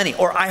have money,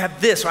 or I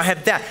have this, or I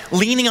have that.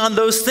 Leaning on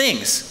those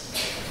things.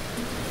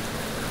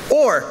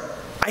 Or,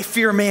 I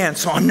fear man,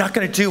 so I'm not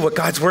going to do what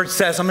God's word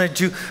says. I'm going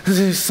to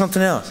do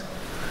something else.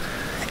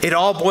 It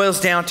all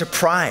boils down to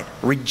pride,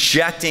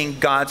 rejecting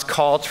God's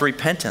call to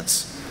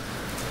repentance.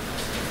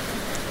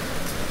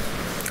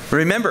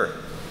 Remember,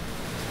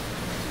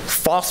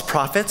 false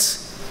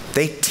prophets,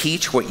 they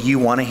teach what you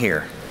want to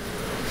hear.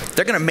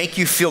 They're going to make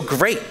you feel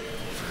great.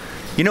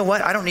 You know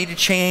what? I don't need to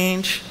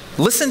change.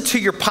 Listen to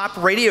your pop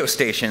radio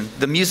station,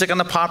 the music on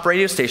the pop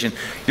radio station.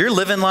 You're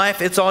living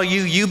life. It's all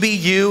you. You be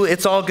you.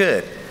 It's all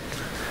good.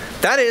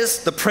 That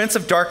is the prince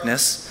of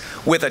darkness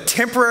with a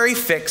temporary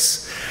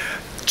fix,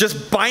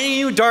 just binding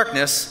you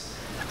darkness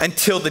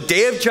until the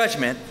day of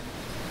judgment,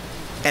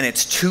 and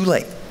it's too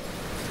late.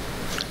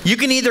 You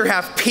can either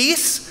have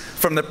peace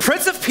from the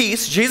Prince of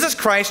Peace, Jesus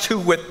Christ, who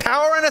with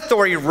power and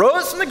authority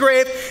rose from the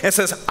grave and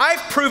says, I've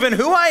proven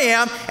who I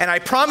am, and I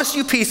promise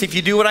you peace if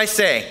you do what I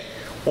say.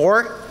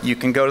 Or you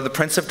can go to the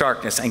Prince of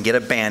Darkness and get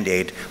a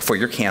Band-Aid for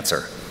your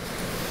cancer.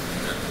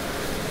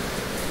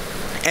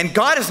 And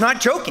God is not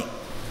joking.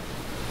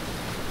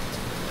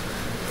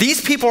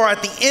 These people are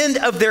at the end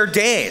of their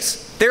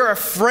days. They're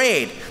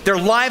afraid. Their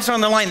lives are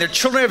on the line. Their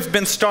children have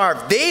been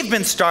starved. They've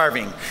been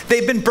starving.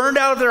 They've been burned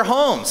out of their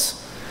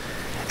homes.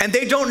 And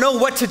they don't know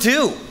what to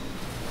do.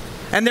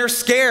 And they're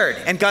scared.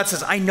 And God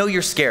says, I know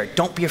you're scared.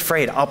 Don't be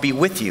afraid. I'll be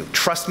with you.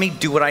 Trust me.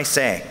 Do what I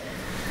say.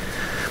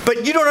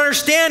 But you don't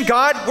understand,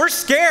 God. We're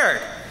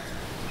scared.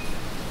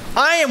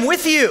 I am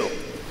with you.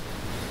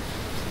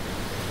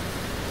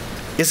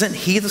 Isn't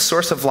he the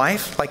source of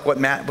life, like what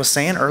Matt was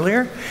saying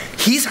earlier?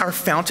 He's our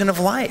fountain of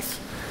life.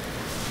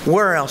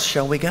 Where else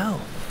shall we go?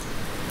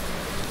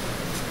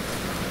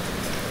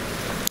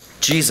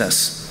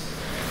 Jesus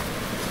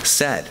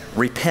said,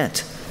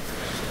 repent.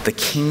 The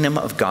kingdom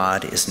of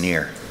God is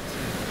near.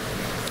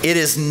 It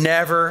is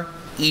never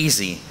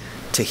easy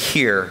to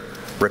hear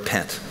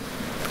repent.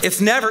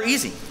 It's never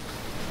easy.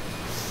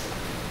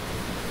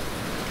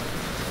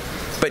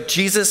 But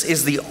Jesus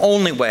is the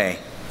only way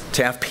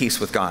to have peace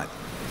with God.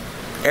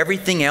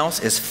 Everything else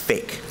is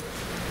fake.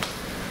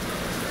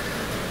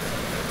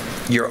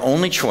 Your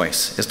only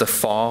choice is to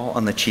fall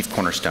on the chief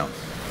cornerstone.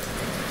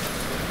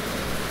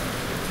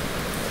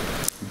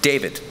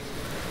 David,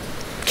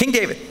 King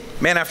David,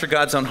 man after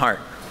God's own heart.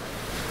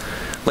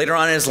 Later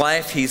on in his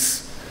life,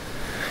 he's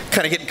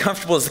kind of getting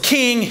comfortable as the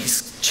king.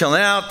 He's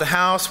chilling out at the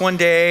house one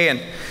day,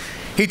 and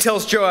he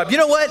tells Joab, you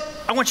know what?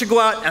 I want you to go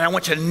out and I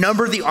want you to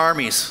number the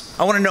armies.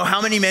 I want to know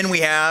how many men we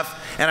have,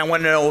 and I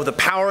want to know the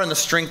power and the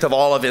strength of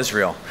all of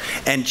Israel.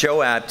 And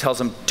Joab tells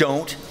him,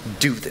 don't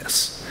do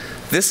this.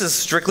 This is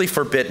strictly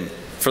forbidden.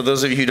 For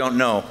those of you who don't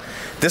know,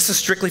 this is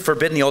strictly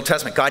forbidden in the Old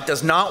Testament. God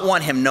does not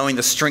want him knowing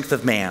the strength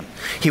of man.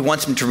 He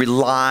wants him to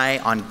rely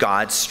on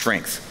God's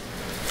strength.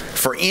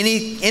 For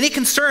any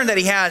concern that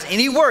he has,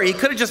 any worry, he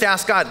could have just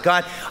asked God,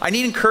 God, I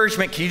need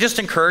encouragement. Can you just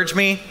encourage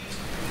me?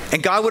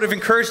 And God would have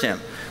encouraged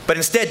him. But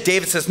instead,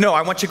 David says, no,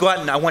 I want you to go out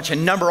and I want you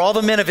to number all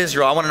the men of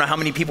Israel. I want to know how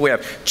many people we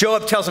have.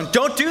 Joab tells him,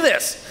 don't do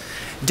this.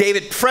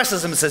 David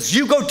presses him and says,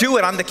 you go do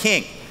it. I'm the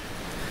king.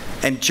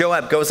 And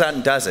Joab goes out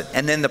and does it.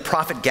 And then the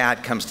prophet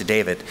Gad comes to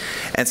David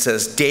and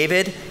says,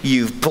 David,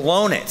 you've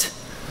blown it.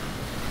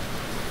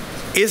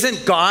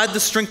 Isn't God the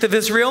strength of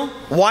Israel?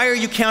 Why are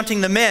you counting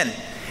the men?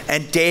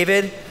 And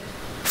David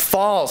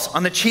falls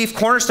on the chief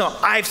cornerstone.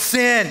 I've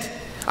sinned.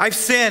 I've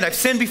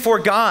sinned before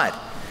God.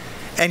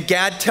 And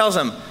Gad tells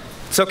him,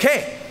 it's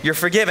okay. You're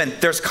forgiven.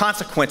 There's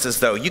consequences,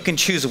 though. You can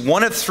choose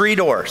one of 3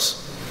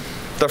 doors.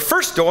 The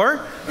first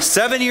door,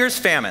 7 years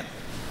famine.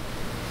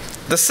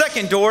 The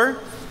second door,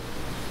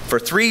 for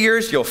 3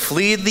 years you'll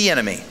flee the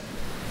enemy.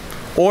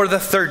 Or the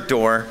third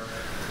door,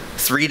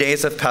 3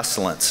 days of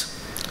pestilence.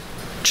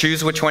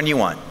 Choose which one you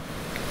want.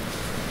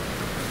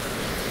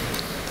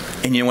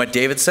 And you know what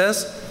David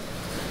says?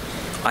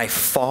 I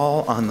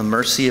fall on the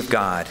mercy of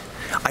God.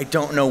 I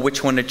don't know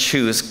which one to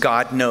choose.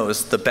 God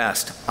knows the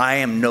best. I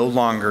am no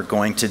longer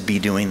going to be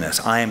doing this.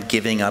 I am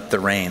giving up the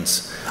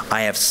reins.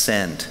 I have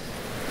sinned.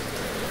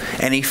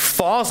 And he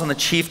falls on the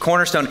chief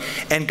cornerstone.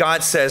 And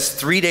God says,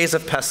 3 days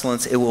of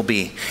pestilence it will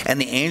be.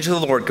 And the angel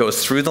of the Lord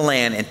goes through the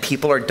land, and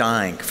people are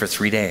dying for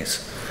 3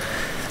 days.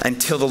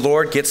 Until the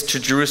Lord gets to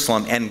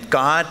Jerusalem. And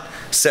God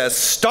says,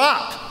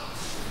 stop,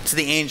 to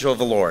the angel of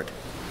the Lord.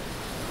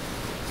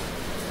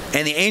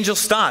 And the angel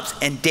stops,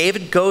 and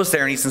David goes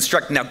there, and he's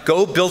instructed, now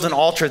go build an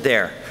altar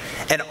there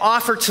and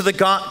offer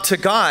to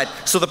God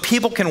so the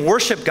people can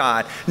worship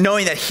God,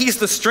 knowing that he's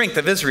the strength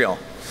of Israel.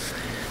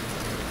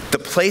 The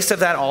place of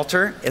that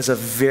altar is a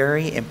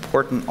very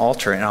important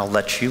altar, and I'll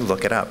let you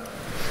look it up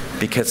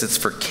because it's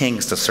for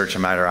kings to search a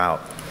matter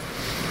out.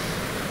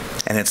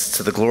 And it's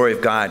to the glory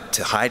of God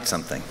to hide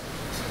something.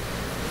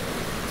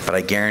 But I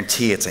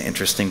guarantee it's an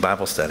interesting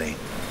Bible study.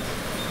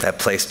 That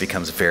place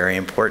becomes very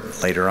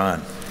important later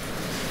on.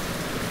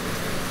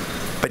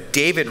 But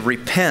David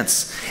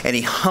repents, and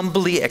he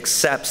humbly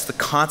accepts the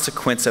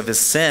consequence of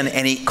his sin,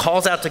 and he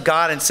calls out to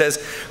God and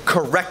says,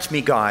 correct me,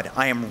 God.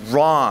 I am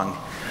wrong,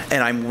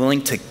 and I'm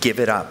willing to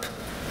give it up.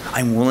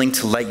 I'm willing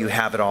to let you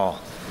have it all.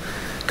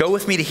 Go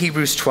with me to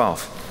Hebrews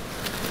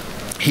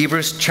 12.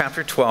 Hebrews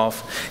chapter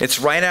 12. It's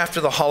right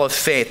after the Hall of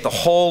Faith, the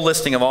whole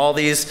listing of all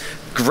these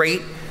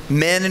great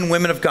men and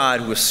women of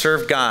God who have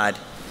served God.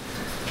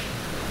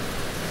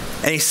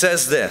 And he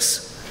says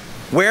this,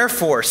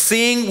 wherefore,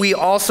 seeing we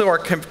also are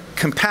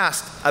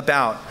compassed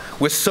about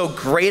with so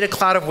great a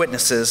cloud of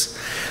witnesses,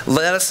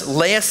 let us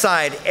lay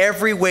aside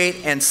every weight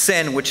and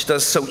sin which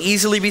does so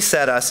easily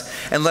beset us,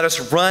 and let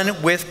us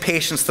run with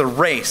patience the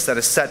race that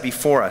is set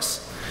before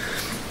us.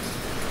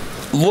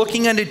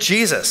 Looking unto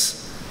Jesus,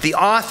 the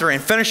author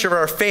and finisher of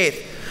our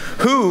faith,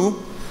 who,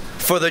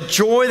 for the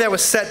joy that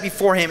was set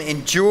before him,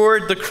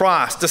 endured the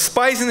cross,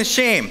 despising the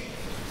shame,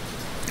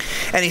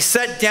 and he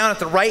sat down at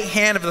the right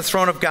hand of the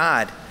throne of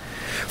God.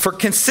 For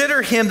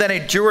consider him that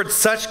endured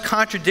such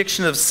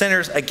contradiction of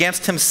sinners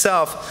against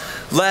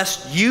himself,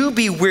 lest you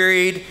be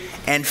wearied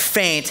and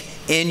faint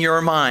in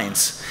your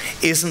minds.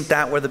 Isn't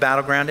that where the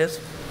battleground is?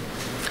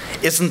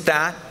 Isn't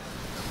that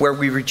where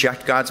we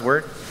reject God's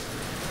word?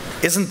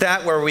 Isn't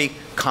that where we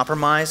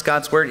compromise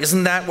God's word?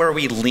 Isn't that where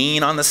we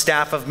lean on the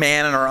staff of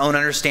man and our own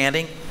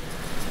understanding?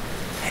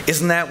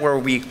 Isn't that where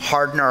we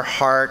harden our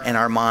heart and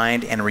our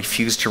mind and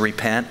refuse to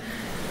repent?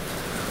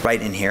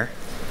 Right in here.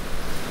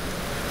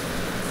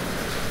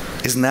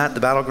 Isn't that the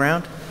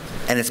battleground?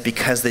 And it's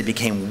because they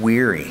became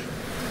weary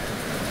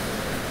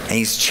And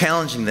he's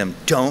challenging them,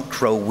 don't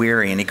grow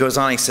weary. And he goes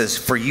on, he says,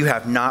 for you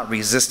have not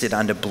resisted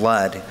unto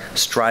blood,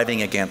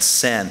 striving against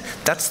sin.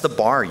 That's the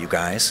bar, you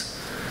guys.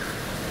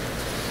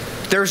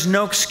 There's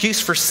no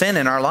excuse for sin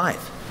in our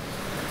life.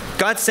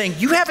 God's saying,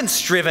 you haven't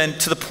striven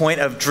to the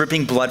point of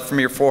dripping blood from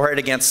your forehead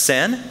against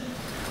sin.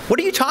 What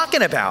are you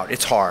talking about?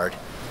 It's hard.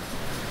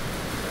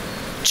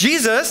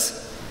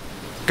 Jesus,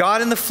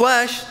 God in the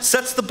flesh,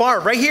 sets the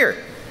bar right here.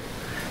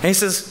 And he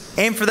says,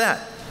 aim for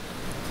that.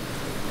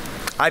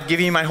 I've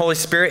given you my Holy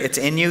Spirit. It's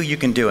in you. You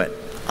can do it.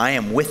 I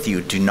am with you.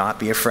 Do not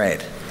be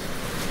afraid.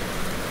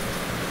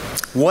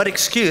 What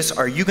excuse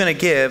are you going to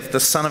give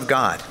the Son of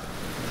God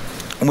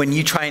when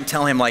you try and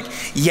tell him, like,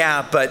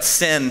 yeah, but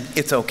sin,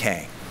 it's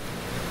okay?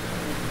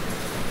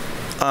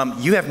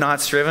 You have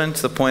not striven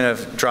to the point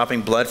of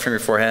dropping blood from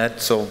your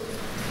forehead, so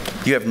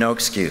you have no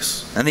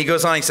excuse. And he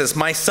goes on, he says,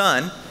 my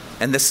son,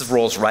 and this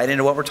rolls right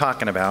into what we're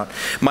talking about,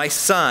 my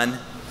son,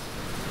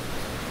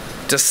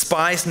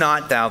 despise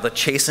not thou the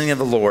chastening of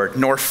the Lord,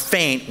 nor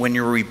faint when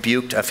you're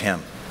rebuked of him.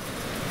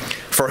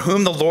 For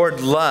whom the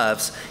Lord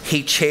loves,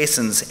 he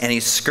chastens, and he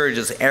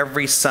scourges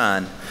every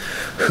son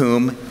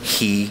whom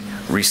he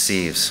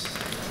receives.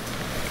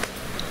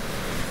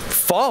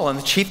 Fall on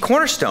the chief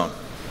cornerstone.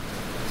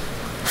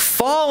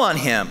 Fall on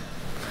him.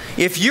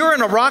 If you're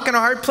in a rock and a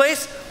hard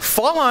place,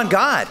 fall on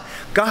God.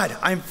 God,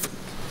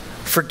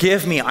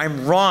 forgive me.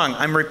 I'm wrong.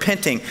 I'm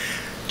repenting.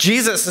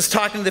 Jesus is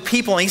talking to the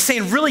people, and he's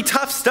saying really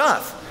tough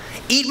stuff.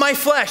 Eat my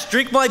flesh,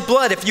 drink my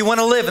blood if you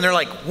want to live. And they're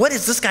like, what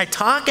is this guy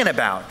talking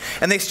about?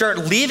 And they start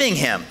leaving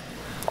him.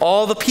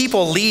 All the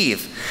people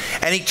leave.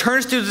 And he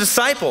turns to the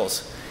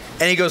disciples,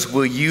 and he goes,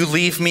 will you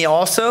leave me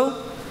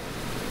also?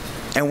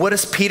 And what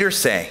does Peter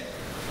say?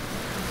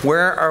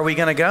 Where are we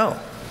going to go?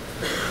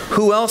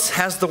 Who else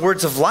has the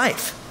words of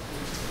life?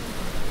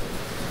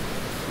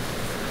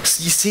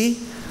 You see,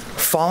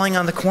 falling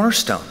on the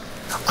cornerstone.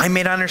 I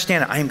may not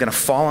understand it. I am going to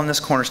fall on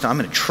this cornerstone. I'm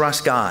going to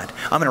trust God.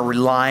 I'm going to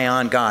rely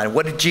on God.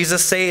 What did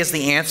Jesus say is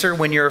the answer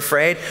when you're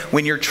afraid?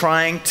 When you're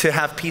trying to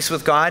have peace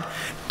with God?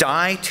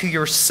 Die to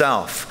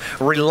yourself.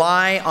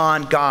 Rely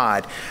on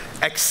God.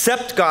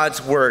 Accept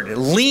God's word.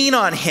 Lean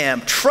on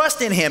him.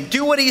 Trust in him.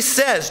 Do what he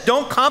says.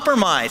 Don't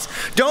compromise.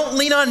 Don't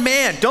lean on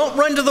man. Don't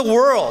run to the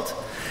world.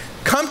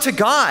 Come to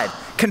God.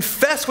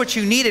 Confess what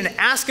you need and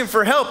ask him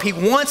for help. He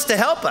wants to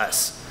help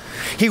us.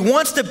 He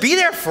wants to be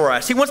there for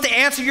us. He wants to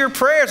answer your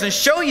prayers and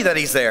show you that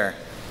he's there.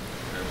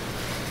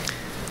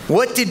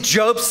 What did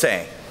Job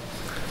say?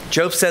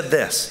 Job said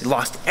this. He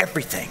lost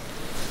everything.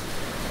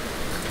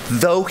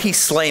 Though he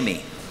slay me.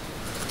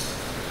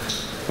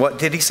 What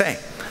did he say?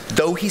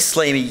 Though he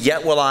slay me,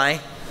 yet will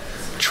I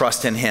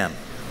trust in him.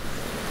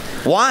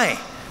 Why?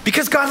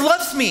 Because God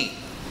loves me.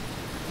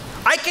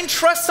 I can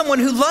trust someone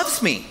who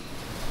loves me.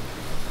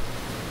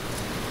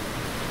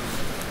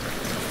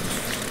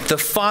 The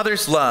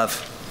Father's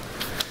love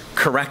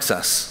corrects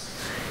us.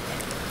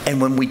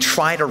 And when we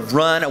try to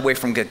run away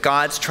from what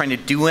God's trying to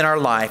do in our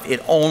life,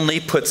 it only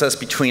puts us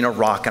between a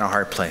rock and a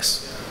hard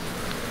place.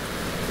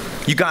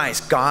 You guys,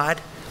 God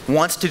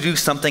wants to do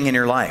something in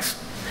your life.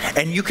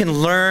 And you can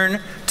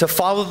learn to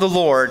follow the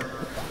Lord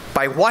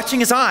by watching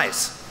his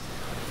eyes.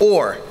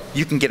 Or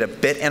you can get a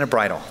bit and a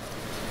bridle.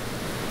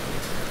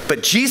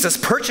 But Jesus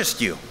purchased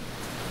you.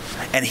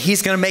 And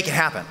he's going to make it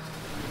happen.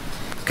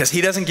 Because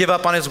he doesn't give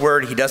up on his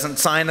word. He doesn't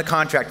sign the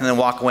contract and then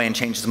walk away and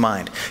change his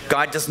mind.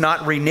 God does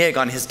not renege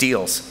on his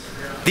deals.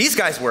 These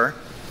guys were.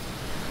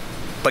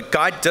 But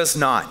God does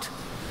not.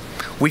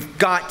 We've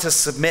got to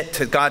submit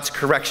to God's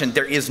correction.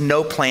 There is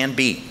no plan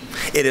B.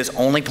 It is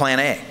only plan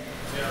A.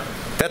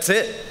 That's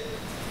it.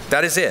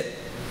 That is it.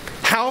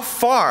 How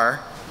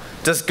far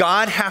does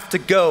God have to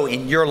go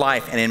in your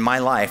life and in my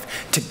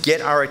life to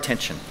get our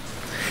attention?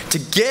 To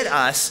get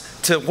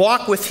us to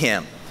walk with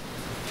him?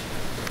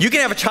 You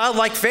can have a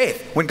childlike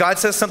faith. When God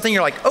says something,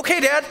 you're like,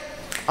 okay, Dad,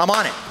 I'm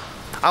on it.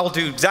 I will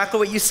do exactly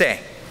what you say.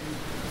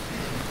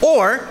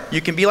 Or you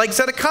can be like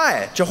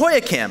Zedekiah,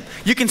 Jehoiakim.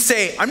 You can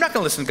say, I'm not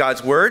going to listen to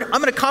God's word.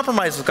 I'm going to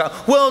compromise with God.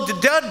 Well,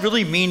 did Dad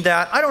really mean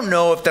that? I don't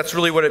know if that's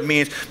really what it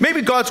means.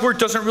 Maybe God's word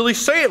doesn't really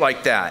say it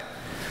like that.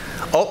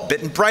 Oh,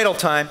 bit and bridle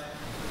time.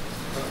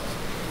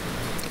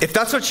 If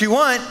that's what you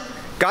want,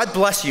 God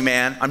bless you,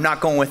 man. I'm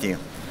not going with you.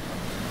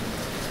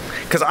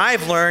 Because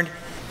I've learned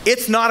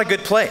it's not a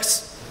good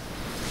place.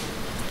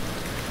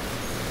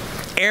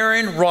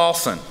 Aaron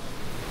Ralston,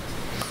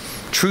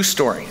 true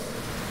story.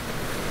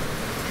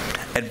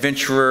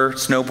 Adventurer,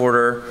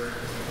 snowboarder,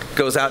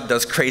 goes out and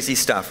does crazy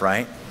stuff,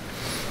 right?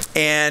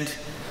 And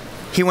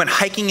he went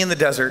hiking in the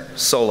desert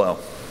solo.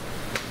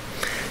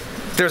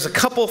 There's a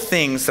couple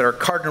things that are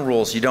cardinal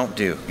rules you don't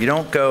do. You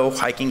don't go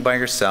hiking by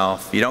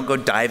yourself. You don't go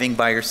diving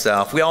by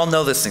yourself. We all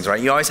know these things,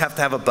 right? You always have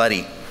to have a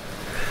buddy.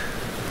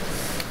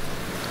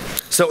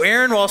 So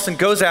Aaron Ralston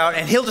goes out,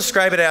 and he'll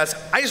describe it as,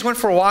 I just went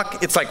for a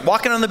walk. It's like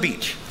walking on the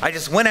beach. I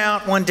just went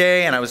out one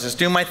day, and I was just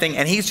doing my thing.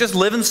 And he's just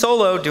living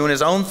solo, doing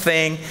his own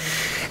thing.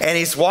 And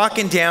he's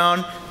walking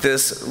down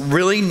this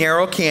really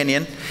narrow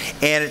canyon,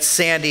 and it's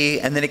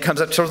sandy, and then it comes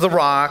up to the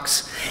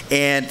rocks.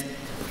 And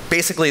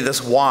basically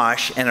this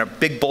wash, and a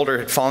big boulder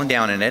had fallen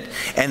down in it,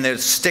 and the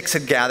sticks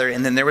had gathered,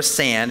 and then there was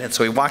sand. And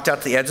so he walked out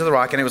to the edge of the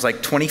rock, and it was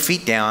like 20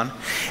 feet down.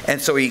 And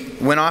so he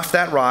went off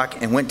that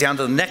rock and went down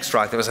to the next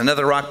rock. There was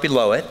another rock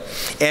below it.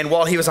 And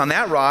while he was on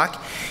that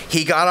rock,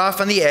 he got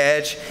off on the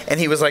edge, and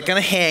he was like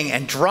going to hang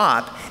and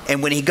drop.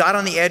 And when he got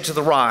on the edge of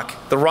the rock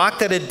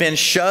that had been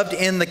shoved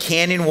in the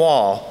canyon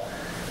wall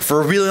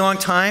for a really long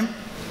time,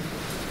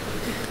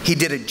 he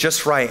did it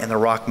just right, and the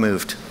rock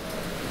moved.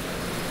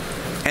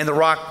 And the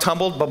rock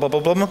tumbled, blah, blah, blah,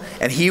 blah, blah,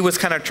 and he was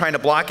kind of trying to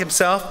block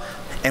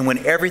himself. And when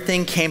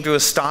everything came to a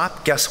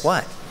stop, guess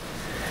what?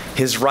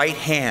 His right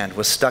hand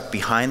was stuck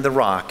behind the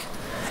rock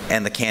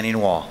and the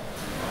canyon wall.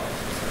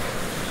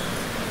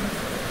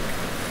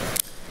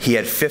 He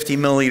had 50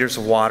 milliliters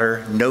of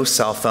water, no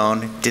cell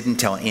phone, didn't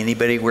tell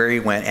anybody where he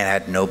went, and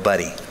had no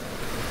buddy.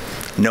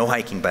 No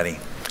hiking buddy.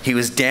 He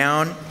was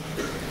down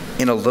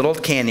in a little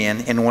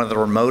canyon in one of the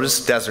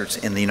remotest deserts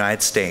in the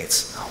United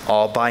States,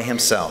 all by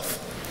himself,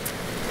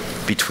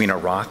 between a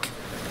rock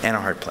and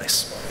a hard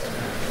place.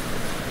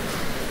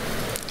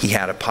 He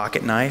had a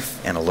pocket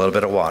knife and a little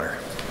bit of water.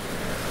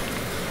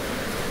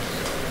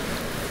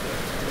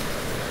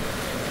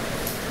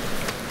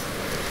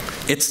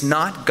 It's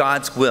not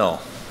God's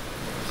will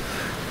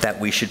that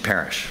we should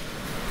perish.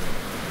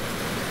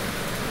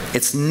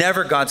 It's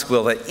never God's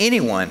will that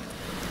anyone,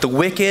 the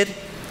wicked,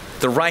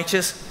 the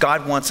righteous,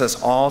 God wants us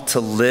all to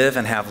live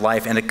and have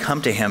life, and to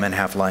come to him and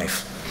have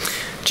life.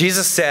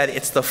 Jesus said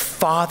it's the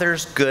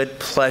Father's good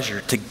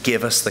pleasure to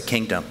give us the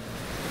kingdom,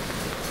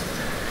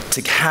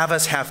 to have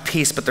us have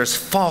peace. But there's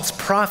false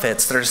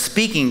prophets that are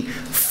speaking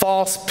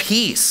false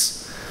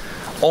peace.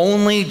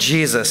 Only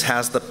Jesus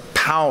has the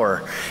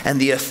power and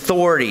the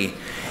authority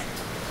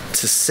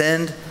to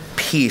send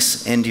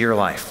peace into your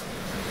life.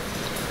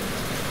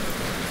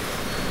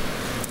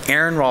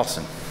 Aaron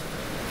Ralston,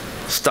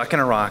 stuck in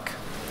a rock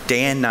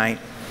day and night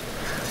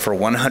for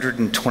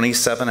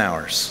 127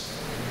 hours,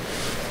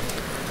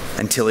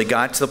 until he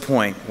got to the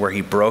point where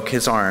he broke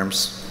his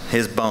arms,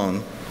 his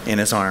bone in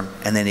his arm,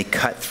 and then he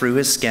cut through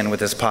his skin with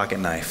his pocket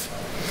knife,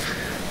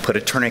 put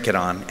a tourniquet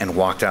on, and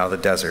walked out of the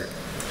desert.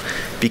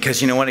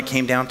 Because you know what it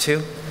came down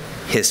to?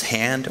 His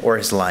hand or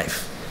his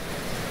life.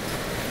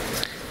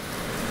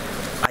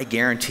 I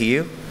guarantee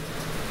you,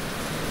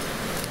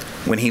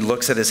 when he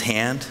looks at his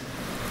hand,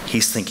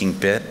 he's thinking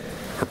bit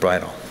or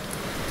bridle.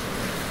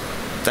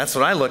 That's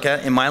what I look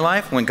at in my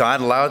life. When God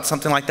allowed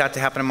something like that to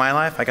happen in my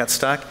life, I got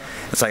stuck.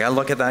 It's like I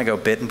look at that and I go,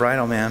 bit and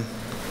bridle, man.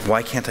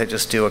 Why can't I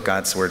just do what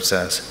God's word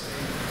says?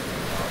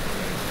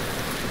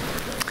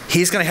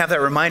 He's going to have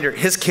that reminder.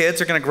 His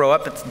kids are going to grow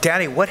up and,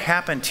 Daddy, what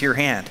happened to your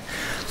hand?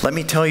 Let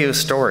me tell you a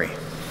story.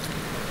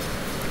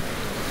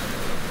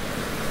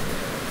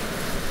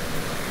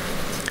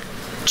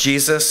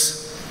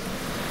 Jesus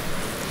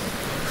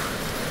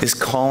is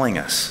calling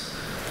us.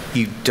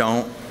 You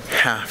don't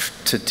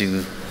have to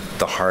do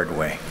the hard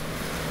way.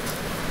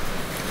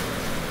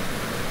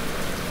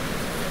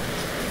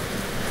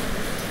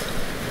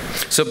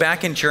 So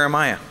back in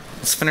Jeremiah,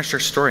 let's finish our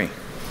story.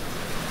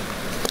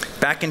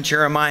 Back in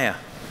Jeremiah,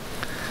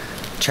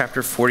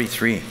 chapter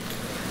 43.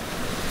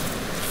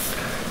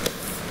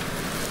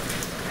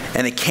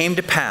 And it came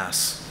to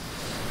pass,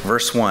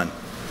 verse 1,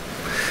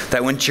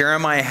 that when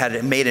Jeremiah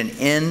had made an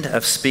end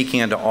of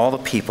speaking unto all the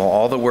people,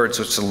 all the words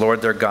which the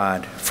Lord their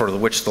God, for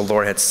which the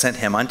Lord had sent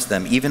him unto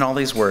them, even all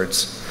these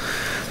words,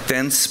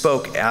 then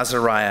spoke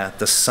Azariah,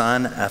 the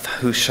son of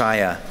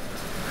Hushiah,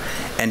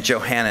 and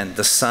Johanan,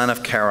 the son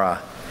of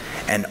Karah,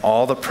 and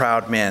all the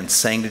proud men,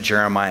 saying to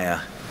Jeremiah,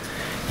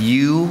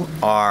 you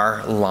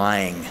are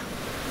lying.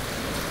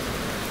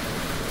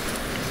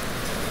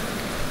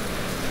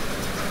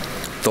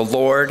 The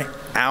Lord,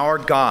 our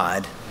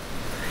God,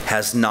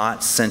 has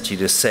not sent you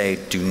to say,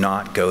 do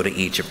not go to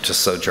Egypt to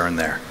sojourn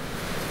there.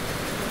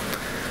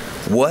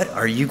 What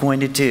are you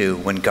going to do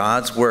when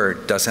God's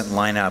word doesn't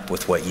line up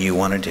with what you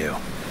want to do?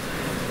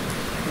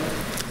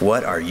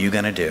 What are you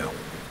going to do?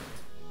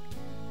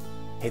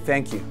 Hey,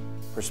 thank you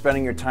for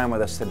spending your time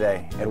with us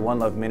today at One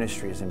Love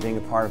Ministries and being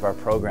a part of our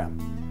program.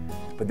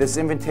 But this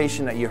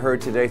invitation that you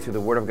heard today through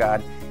the Word of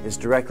God is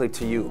directly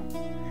to you.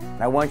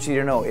 And I want you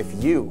to know,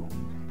 if you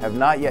have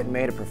not yet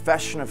made a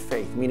profession of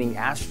faith, meaning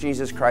ask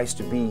Jesus Christ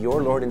to be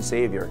your Lord and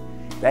Savior,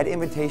 that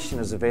invitation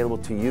is available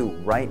to you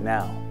right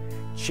now.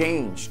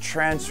 Change,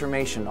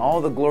 transformation, all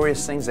the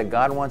glorious things that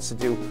God wants to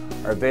do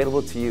are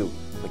available to you,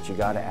 but you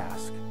got to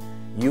ask.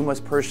 You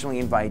must personally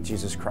invite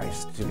Jesus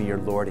Christ to be your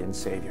Lord and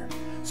Savior.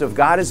 So if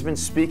God has been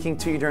speaking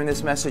to you during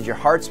this message, your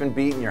heart's been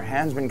beating, your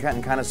hands been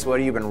getting kind of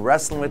sweaty, you've been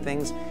wrestling with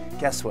things,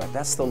 guess what?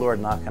 That's the Lord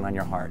knocking on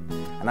your heart.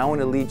 And I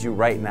want to lead you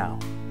right now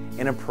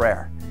in a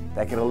prayer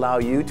that could allow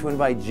you to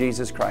invite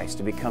Jesus Christ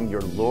to become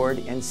your Lord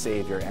and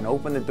Savior and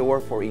open the door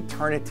for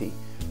eternity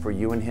for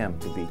you and Him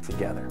to be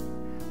together.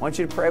 I want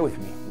you to pray with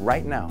me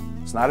right now.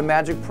 It's not a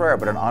magic prayer,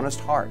 but an honest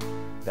heart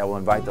that will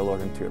invite the Lord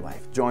into your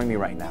life. Join me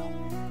right now.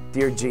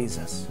 Dear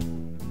Jesus,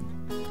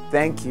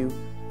 thank you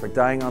for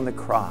dying on the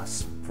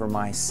cross for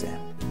my sin.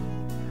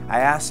 I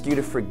ask you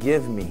to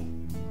forgive me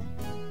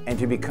and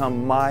to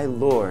become my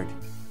Lord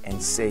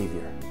and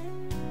Savior.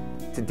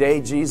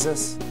 Today,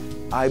 Jesus,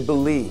 I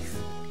believe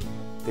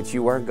that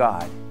you are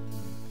God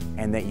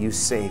and that you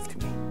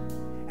saved me,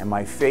 and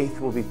my faith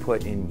will be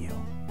put in you.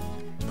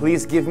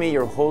 Please give me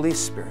your Holy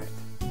Spirit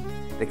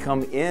to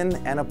come in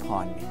and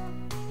upon me,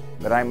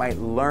 that I might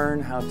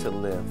learn how to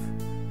live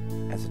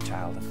as a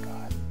child of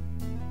God.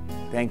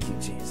 Thank you,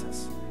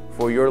 Jesus,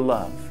 for your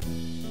love.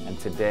 And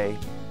today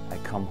I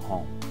come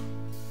home.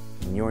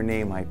 In your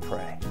name I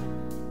pray.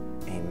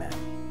 Amen.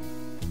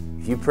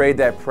 If you prayed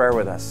that prayer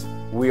with us,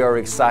 we are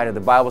excited. The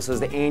Bible says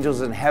the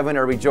angels in heaven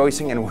are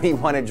rejoicing, and we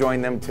want to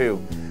join them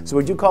too. So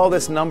would you call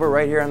this number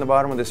right here on the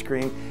bottom of the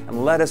screen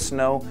and let us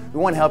know? We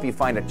want to help you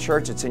find a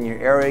church that's in your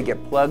area,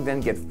 get plugged in,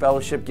 get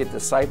fellowship, get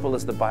discipled,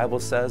 as the Bible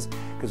says,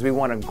 because we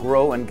want to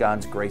grow in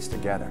God's grace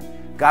together.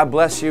 God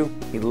bless you.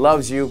 He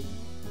loves you.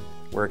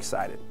 We're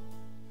excited.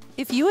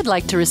 If you would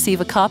like to receive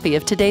a copy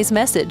of today's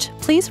message,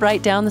 please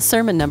write down the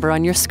sermon number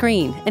on your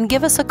screen and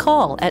give us a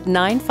call at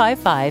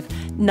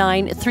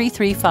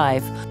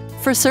 955-9335.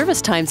 For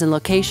service times and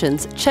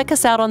locations, check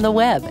us out on the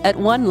web at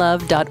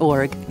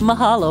onelove.org.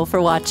 Mahalo for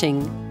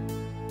watching.